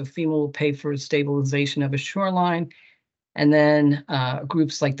restoration. So FEMA will pay for stabilization of a shoreline. And then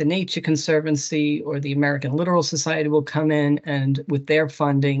groups like the Nature Conservancy or the American Littoral Society will come in and with their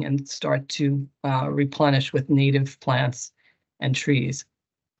funding and start to replenish with native plants and trees.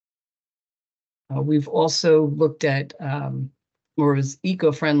 We've also looked at more as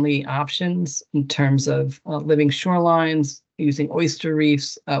eco-friendly options in terms of living shorelines, using oyster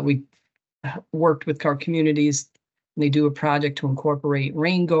reefs. We worked with our communities, and they do a project to incorporate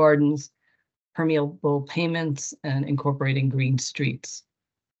rain gardens, permeable pavements, and incorporating green streets.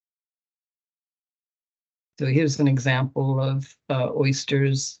 So here's an example of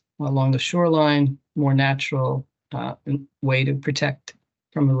oysters along the shoreline, more natural way to protect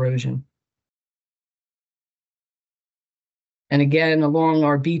from erosion. And again, along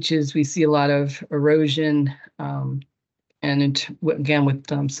our beaches, we see a lot of erosion. And again,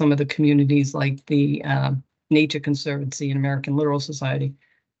 with some of the communities like the Nature Conservancy and American Littoral Society,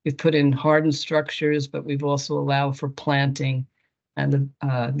 we've put in hardened structures, but we've also allowed for planting, and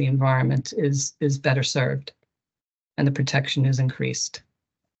the environment is better served, and the protection is increased.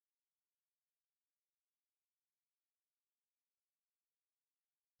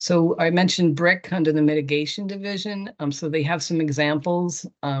 So I mentioned BRIC under the mitigation division. So they have some examples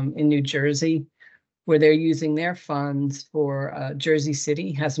in New Jersey where they're using their funds for Jersey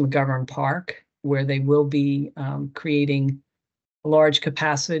City has McGovern Park, where they will be creating a large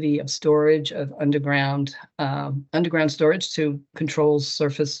capacity of storage of underground storage to control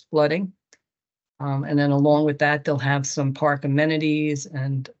surface flooding. And then along with that, they'll have some park amenities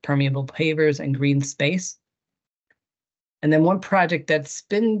and permeable pavers and green space. And then one project that's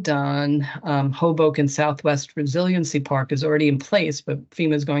been done, Hoboken Southwest Resiliency Park, is already in place, but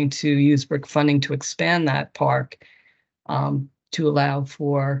FEMA is going to use BRIC funding to expand that park to allow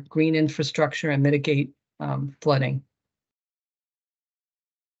for green infrastructure and mitigate flooding.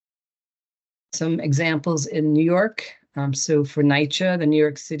 Some examples in New York. So for NYCHA, the New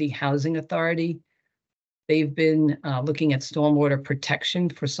York City Housing Authority, they've been looking at stormwater protection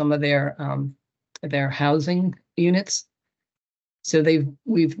for some of their housing units. So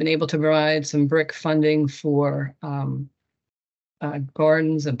we've been able to provide some BRIC funding for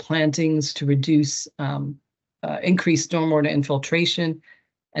gardens and plantings to reduce increase stormwater infiltration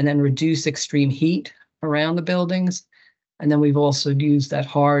and then reduce extreme heat around the buildings. And then we've also used that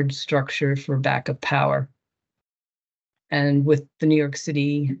hard structure for backup power. And with the New York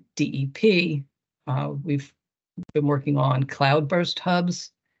City DEP, we've been working on cloudburst hubs,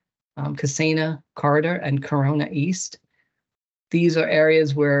 Casena, Carter, and Corona East. These are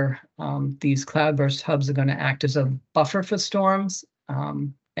areas where these cloudburst hubs are going to act as a buffer for storms.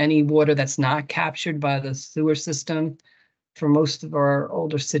 Any water that's not captured by the sewer system, for most of our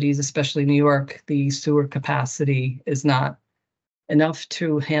older cities, especially New York, the sewer capacity is not enough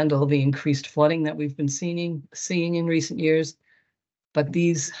to handle the increased flooding that we've been seeing in recent years. But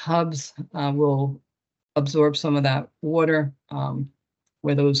these hubs will absorb some of that water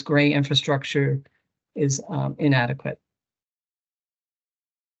where those gray infrastructure is inadequate.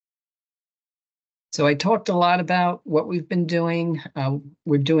 So I talked a lot about what we've been doing.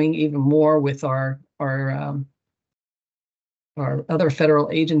 We're doing even more with our other federal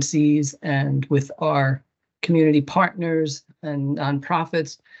agencies and with our community partners and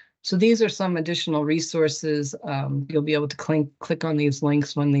nonprofits. So these are some additional resources. You'll be able to click on these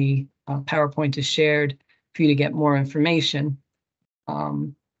links when the PowerPoint is shared for you to get more information.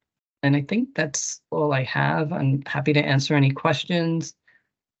 And I think that's all I have. I'm happy to answer any questions.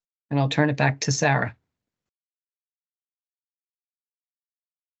 And I'll turn it back to Sarah.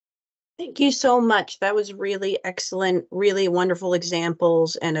 Thank you so much. That was really excellent, really wonderful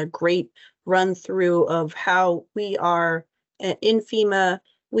examples and a great run through of how we are in FEMA.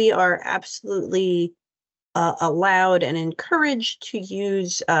 We are absolutely allowed and encouraged to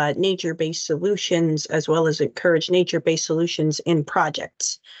use nature-based solutions, as well as encourage nature-based solutions in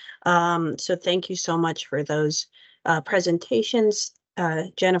projects. So thank you so much for those presentations,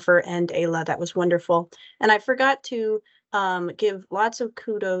 Jennifer and Ayla. That was wonderful. And I forgot to give lots of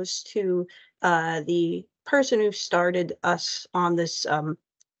kudos to the person who started us on this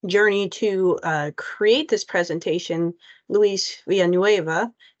journey to create this presentation, Luis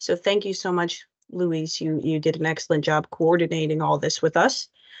Villanueva. So thank you so much, Luis. You did an excellent job coordinating all this with us.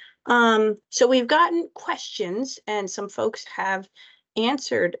 So we've gotten questions, and some folks have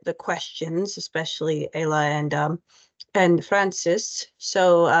answered the questions, especially Ayla and Francis.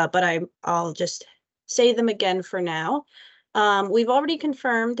 So, but I'll just say them again for now. We've already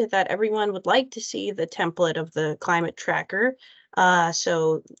confirmed that everyone would like to see the template of the climate tracker.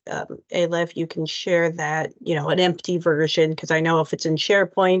 So Ayla, if you can share that, an empty version, because I know if it's in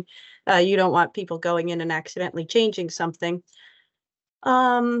SharePoint, you don't want people going in and accidentally changing something.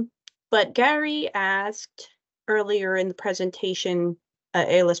 But Gary asked earlier in the presentation,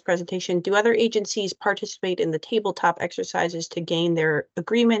 Ayla's presentation, do other agencies participate in the tabletop exercises to gain their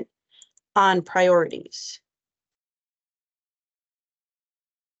agreement on priorities?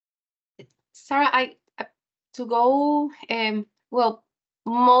 Sarah, to go, well,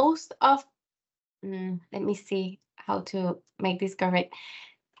 most of, let me see how to make this correct.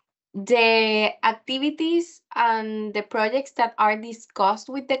 The activities and the projects that are discussed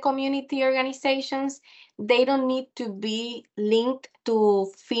with the community organizations, they don't need to be linked to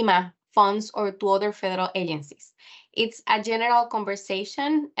FEMA funds or to other federal agencies. It's a general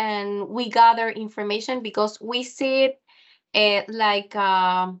conversation, and we gather information because we see it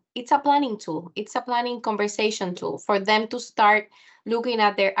it's a planning tool. It's a planning conversation tool for them to start looking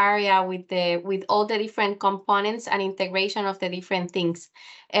at their area with all the different components and integration of the different things.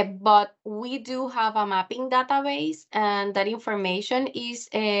 But we do have a mapping database, and that information is,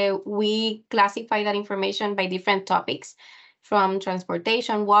 we classify that information by different topics, from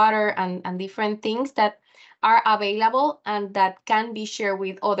transportation, water, and different things that are available and that can be shared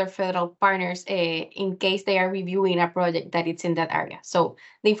with other federal partners in case they are reviewing a project that it's in that area. So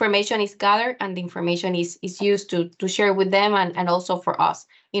the information is gathered, and the information is used to share with them and also for us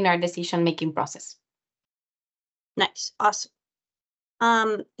in our decision-making process. Nice, awesome.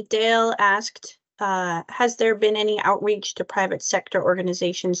 Dale asked, has there been any outreach to private sector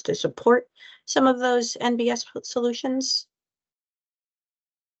organizations to support some of those NBS solutions?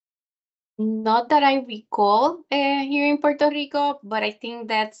 Not that I recall here in Puerto Rico, but I think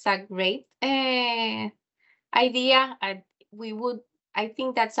that's a great idea. I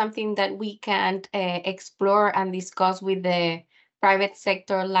think that's something that we can explore and discuss with the private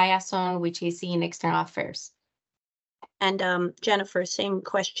sector liaison, which is in external affairs. And Jennifer, same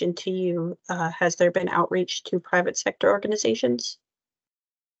question to you. Has there been outreach to private sector organizations?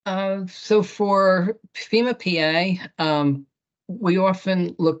 So for FEMA PA, we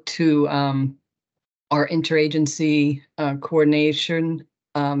often look to our interagency coordination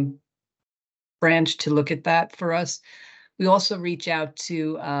branch to look at that for us. We also reach out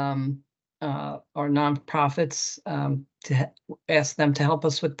to our nonprofits to ask them to help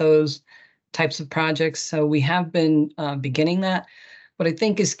us with those types of projects. So we have been beginning that. What I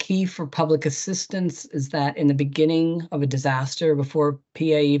think is key for public assistance is that in the beginning of a disaster, before PA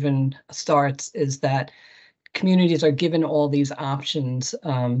even starts, is that communities are given all these options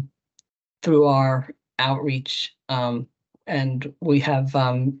through our outreach. And we have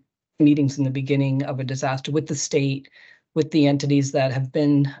meetings in the beginning of a disaster with the state, with the entities that have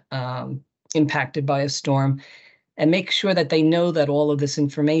been impacted by a storm, and make sure that they know that all of this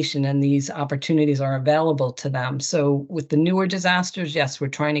information and these opportunities are available to them. So with the newer disasters, yes, we're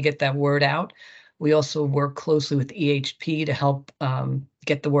trying to get that word out. We also work closely with EHP to help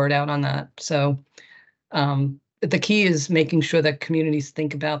get the word out on that. So the key is making sure that communities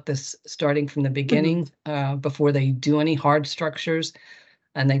think about this starting from the beginning before they do any hard structures,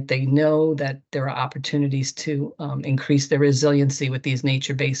 and that they know that there are opportunities to increase their resiliency with these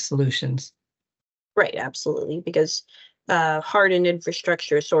nature-based solutions. Right, absolutely, because hardened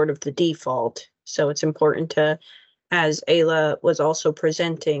infrastructure is sort of the default. So it's important to, as Ayla was also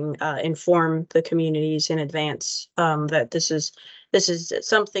presenting, inform the communities in advance that this is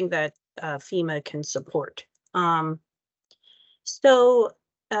something that FEMA can support. So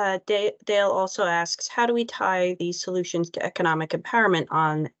Dale also asks, how do we tie these solutions to economic empowerment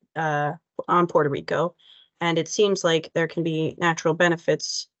on Puerto Rico? And it seems like there can be natural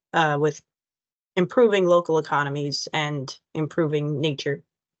benefits with improving local economies and improving nature.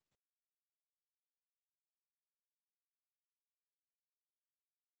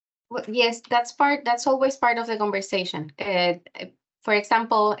 Well, yes, that's always part of the conversation. For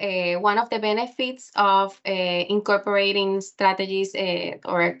example, one of the benefits of incorporating strategies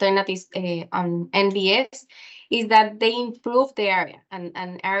or alternatives on NBS is that they improve the area,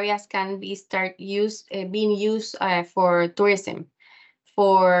 and areas can be being used for tourism,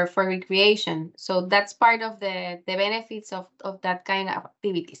 for recreation. So that's part of the benefits of that kind of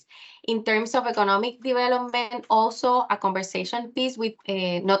activities. In terms of economic development, also a conversation piece with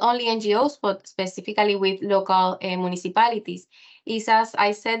not only NGOs, but specifically with local municipalities is, as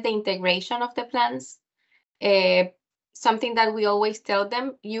I said, the integration of the plans. Something that we always tell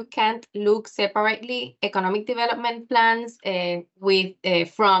them, you can't look separately economic development plans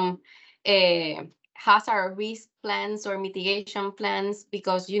from hazard risk plans or mitigation plans,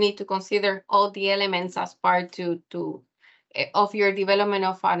 because you need to consider all the elements as part to of your development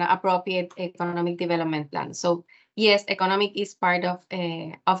of an appropriate economic development plan. So yes, economic is part of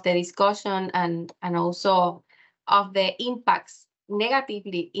the discussion and also of the impacts,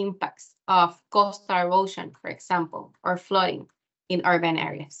 negatively impacts of coastal erosion, for example, or flooding in urban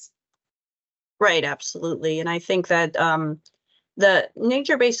areas. Right, absolutely. And I think that the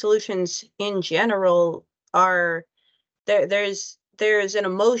nature-based solutions in general are there's an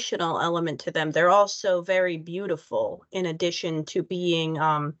emotional element to them. They're also very beautiful in addition to being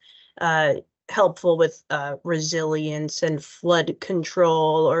helpful with resilience and flood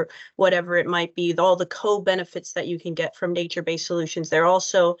control or whatever it might be, all the co-benefits that you can get from nature-based solutions. They're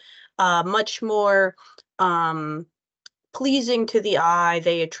also much more pleasing to the eye.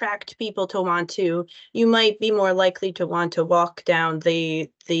 They attract people to want to, you might be more likely to want to walk down the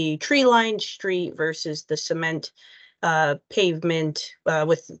tree-lined street versus the cement pavement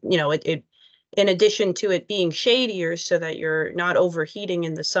with, you know, it in addition to it being shadier so that you're not overheating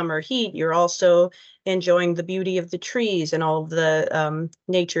in the summer heat, you're also enjoying the beauty of the trees and all of the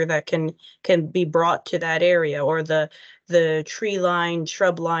nature that can be brought to that area, or the tree-lined,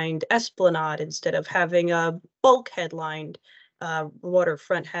 shrub-lined esplanade instead of having a bulkhead-lined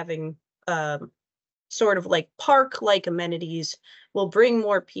waterfront, having sort of like park-like amenities will bring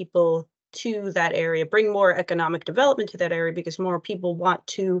more people to that area, bring more economic development to that area because more people want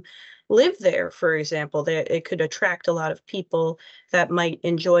to live there. For example, that it could attract a lot of people that might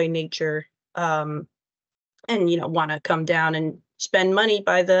enjoy nature and, you know, want to come down and spend money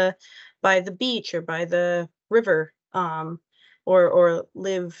by the beach or by the river, or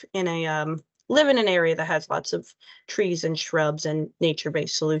live in an area that has lots of trees and shrubs and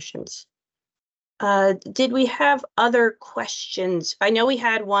nature-based solutions. Did we have other questions? I know we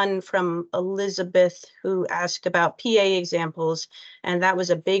had one from Elizabeth who asked about PA examples, and that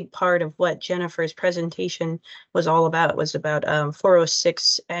was a big part of what Jennifer's presentation was all about. It was about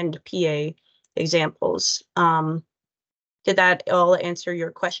 406 and PA examples. Did that all answer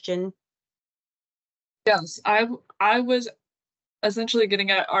your question? Yes, I was essentially getting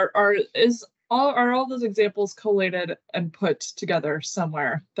at are all those examples collated and put together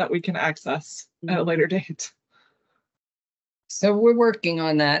somewhere that we can access at a later date? So we're working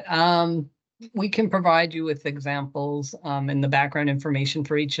on that. We can provide you with examples in the background information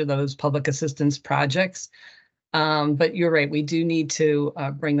for each of those public assistance projects. But you're right, we do need to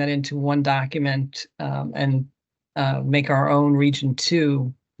bring that into one document and make our own Region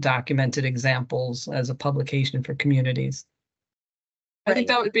 2 documented examples as a publication for communities. I think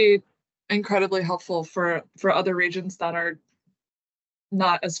that would be incredibly helpful for other regions that are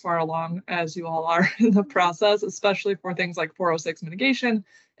not as far along as you all are in the process, especially for things like 406 mitigation.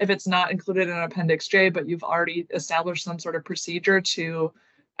 If it's not included in Appendix J, but you've already established some sort of procedure to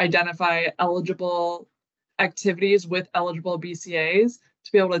identify eligible activities with eligible BCAs,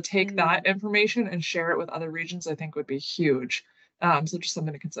 to be able to take that information and share it with other regions, I think would be huge. So just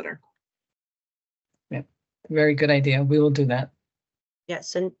something to consider. Yeah, very good idea. We will do that.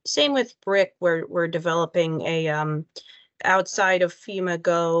 Yes, and same with BRIC. We're developing a outside of FEMA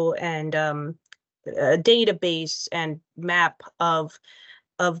Go and a database and map of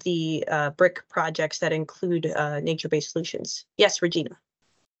the BRIC projects that include nature-based solutions. Yes, Regina.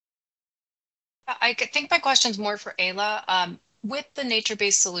 I think my question's more for Ayla. With the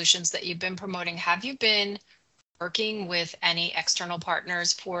nature-based solutions that you've been promoting, have you been working with any external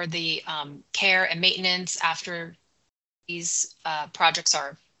partners for the care and maintenance after these projects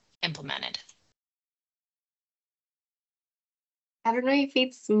are implemented? I don't know if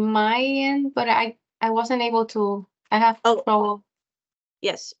it's my end, but I wasn't able to. I have trouble.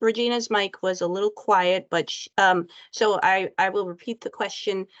 Yes, Regina's mic was a little quiet, but so I will repeat the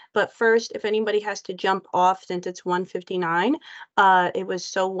question. But first, if anybody has to jump off since it's 1:59, it was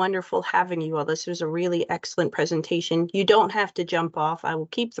so wonderful having you all. This was a really excellent presentation. You don't have to jump off. I will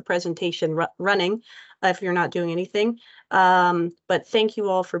keep the presentation running if you're not doing anything. But thank you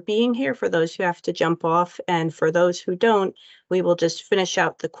all for being here, for those who have to jump off. And for those who don't, we will just finish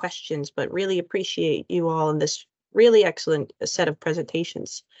out the questions, but really appreciate you all in this really excellent set of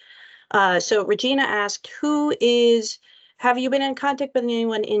presentations. So Regina asked, have you been in contact with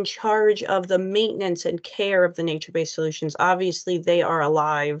anyone in charge of the maintenance and care of the nature-based solutions? Obviously, they are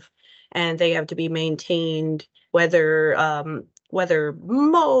alive and they have to be maintained, whether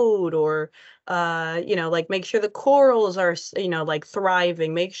mowed or, like make sure the corals are, like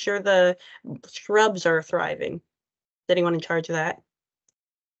thriving, make sure the shrubs are thriving. Is anyone in charge of that?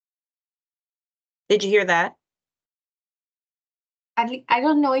 Did you hear that? I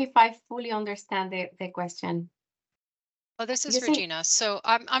don't know if I fully understand the question. Oh, this is You see- Regina. So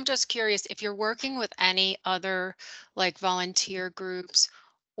I'm just curious if you're working with any other like volunteer groups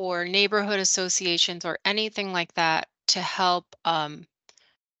or neighborhood associations or anything like that to help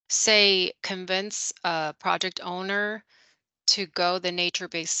say convince a project owner to go the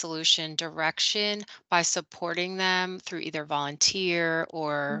nature-based solution direction by supporting them through either volunteer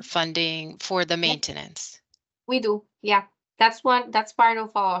or funding for the maintenance. We do, yeah. That's part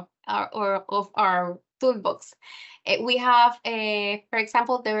of our toolbox. We have for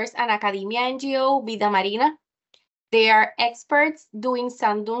example, there's an academia NGO, Vida Marina. They are experts doing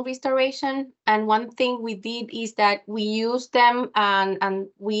sand dune restoration. And one thing we did is that we used them and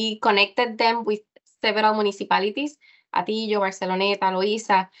we connected them with several municipalities, Atillo, Barceloneta,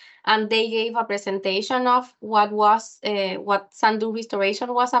 Loíza, and they gave a presentation of what sand dune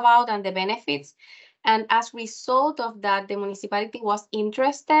restoration was about and the benefits. And as a result of that, the municipality was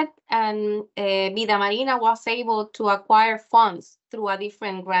interested, and Vida Marina was able to acquire funds through a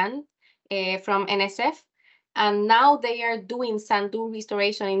different grant from NSF. And now they are doing sand dune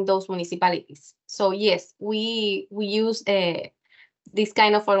restoration in those municipalities. So yes, we use this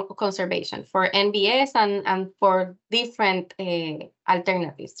kind of conservation for NBS and for different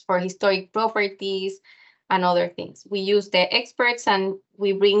alternatives for historic properties and other things. We use the experts and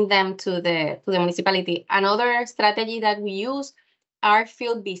we bring them to the municipality. Another strategy that we use are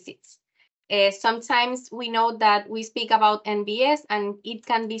field visits. Sometimes we know that we speak about NBS and it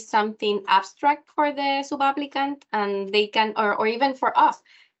can be something abstract for the subapplicant, and they can, or even for us,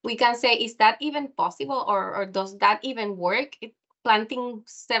 we can say, is that even possible, or does that even work? Planting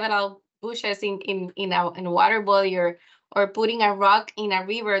several bushes in a water body or putting a rock in a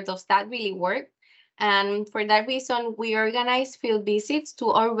river, does that really work? And for that reason, we organize field visits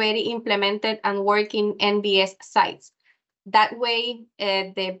to already implemented and working NBS sites. That way,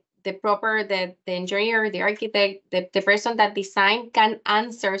 the engineer, the architect, the person that designed can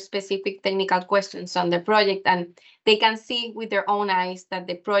answer specific technical questions on the project, and they can see with their own eyes that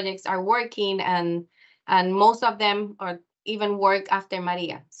the projects are working, and most of them are even work after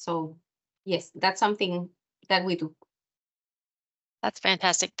Maria. So yes, that's something that we do. That's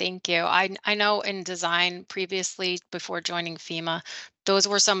fantastic. Thank you. I know in design previously, before joining FEMA, those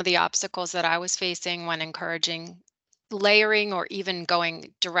were some of the obstacles that I was facing when encouraging layering or even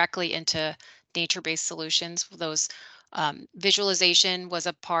going directly into nature-based solutions. Those visualization was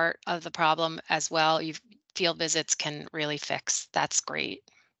a part of the problem as well. Field visits can really fix. That's great.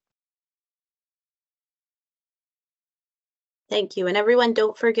 Thank you. And everyone,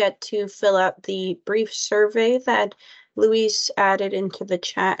 don't forget to fill out the brief survey that Luis added into the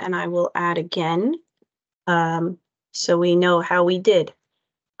chat, and I will add again, so we know how we did.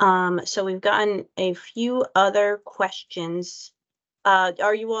 So we've gotten a few other questions.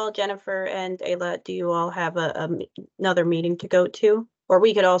 Are you all, Jennifer and Ayla, do you all have another meeting to go to? Or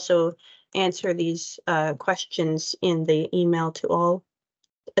we could also answer these questions in the email to all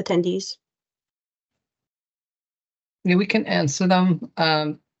attendees. Yeah, we can answer them.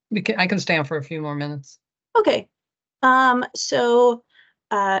 I can stay on for a few more minutes. Okay. So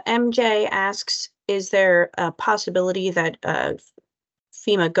MJ asks, is there a possibility that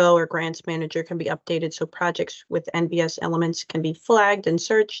FEMA Go or Grants Manager can be updated so projects with NBS elements can be flagged and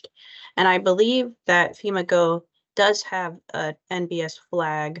searched? And I believe that FEMA Go does have a NBS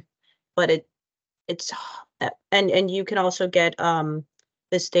flag, but it's and you can also get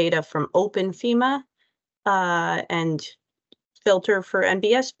this data from Open FEMA and filter for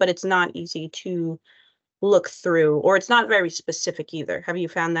NBS, but it's not easy to look through, or it's not very specific either. Have you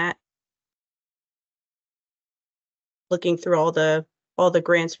found that? Looking through all the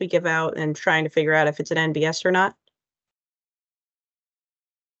grants we give out and trying to figure out if it's an NBS or not?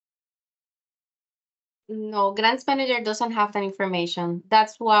 No, Grants Manager doesn't have that information.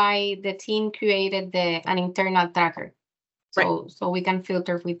 That's why the team created an internal tracker. So we can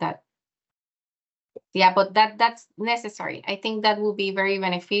filter with that. Yeah, but that's necessary. I think that will be very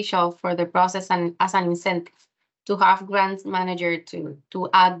beneficial for the process and as an incentive to have Grants Manager to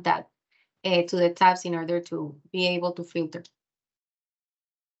add that to the tabs in order to be able to filter.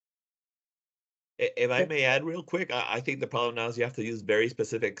 If I may add real quick, I think the problem now is you have to use very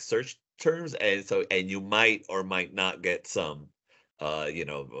specific search terms, and you might or might not get some,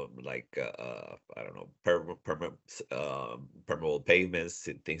 like I don't know, permeable pavements,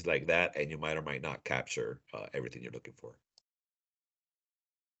 things like that, and you might or might not capture everything you're looking for.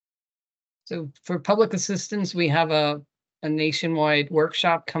 So for public assistance, we have a nationwide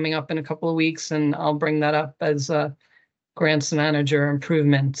workshop coming up in a couple of weeks, and I'll bring that up as a grants manager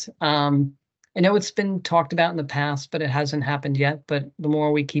improvement. I know it's been talked about in the past, but it hasn't happened yet. But the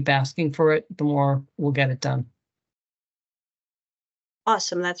more we keep asking for it, the more we'll get it done.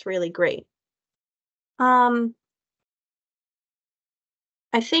 Awesome, that's really great.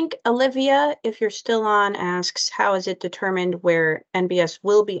 I think Olivia, if you're still on, asks, how is it determined where NBS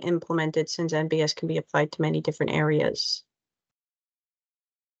will be implemented, since NBS can be applied to many different areas?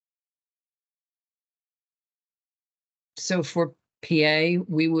 So for PA,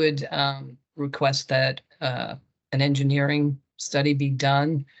 we would request that an engineering study be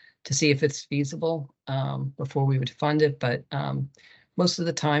done to see if it's feasible before we would fund it. But most of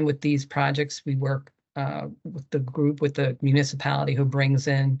the time with these projects, we work with the group, with the municipality who brings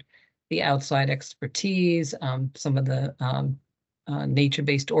in the outside expertise, some of the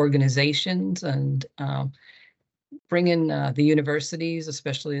nature-based organizations, and bring in the universities,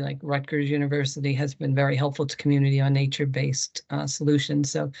 especially like Rutgers University has been very helpful to community on nature-based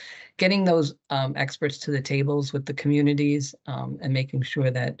solutions. So getting those experts to the tables with the communities and making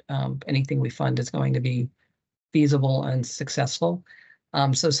sure that anything we fund is going to be feasible and successful.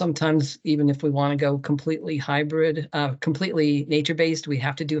 So sometimes even if we want to go completely hybrid, completely nature-based, we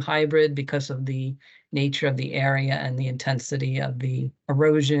have to do hybrid because of the nature of the area and the intensity of the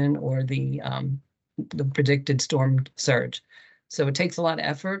erosion or the predicted storm surge. So it takes a lot of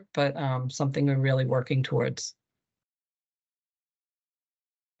effort, but something we're really working towards.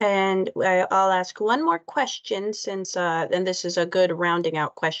 And I'll ask one more question, since, and this is a good rounding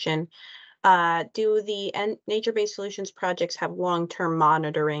out question. Do the nature-based solutions projects have long-term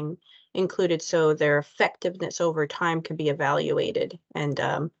monitoring included, so their effectiveness over time can be evaluated and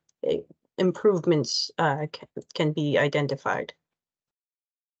improvements can be identified?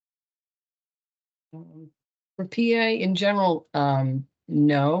 For PA in general,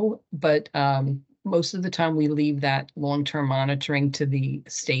 no, but most of the time we leave that long-term monitoring to the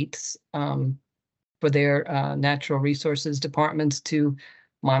states for their natural resources departments to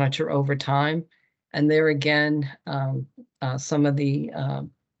monitor over time. And there again, some of the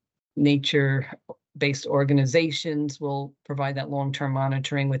nature-based organizations will provide that long-term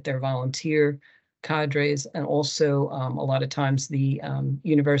monitoring with their volunteer cadres, and also a lot of times the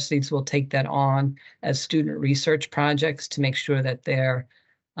universities will take that on as student research projects to make sure that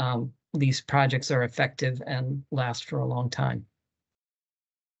these projects are effective and last for a long time.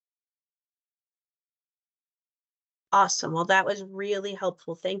 Awesome. Well, that was really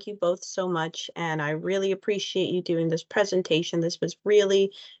helpful. Thank you both so much. And I really appreciate you doing this presentation. This was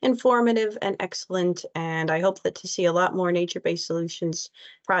really informative and excellent. And I hope that to see a lot more nature-based solutions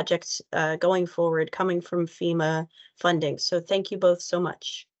projects going forward coming from FEMA funding. So thank you both so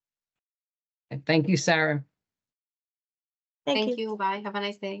much. Thank you, Sarah. Thank you. Thank you. Bye. Have a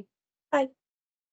nice day. Bye.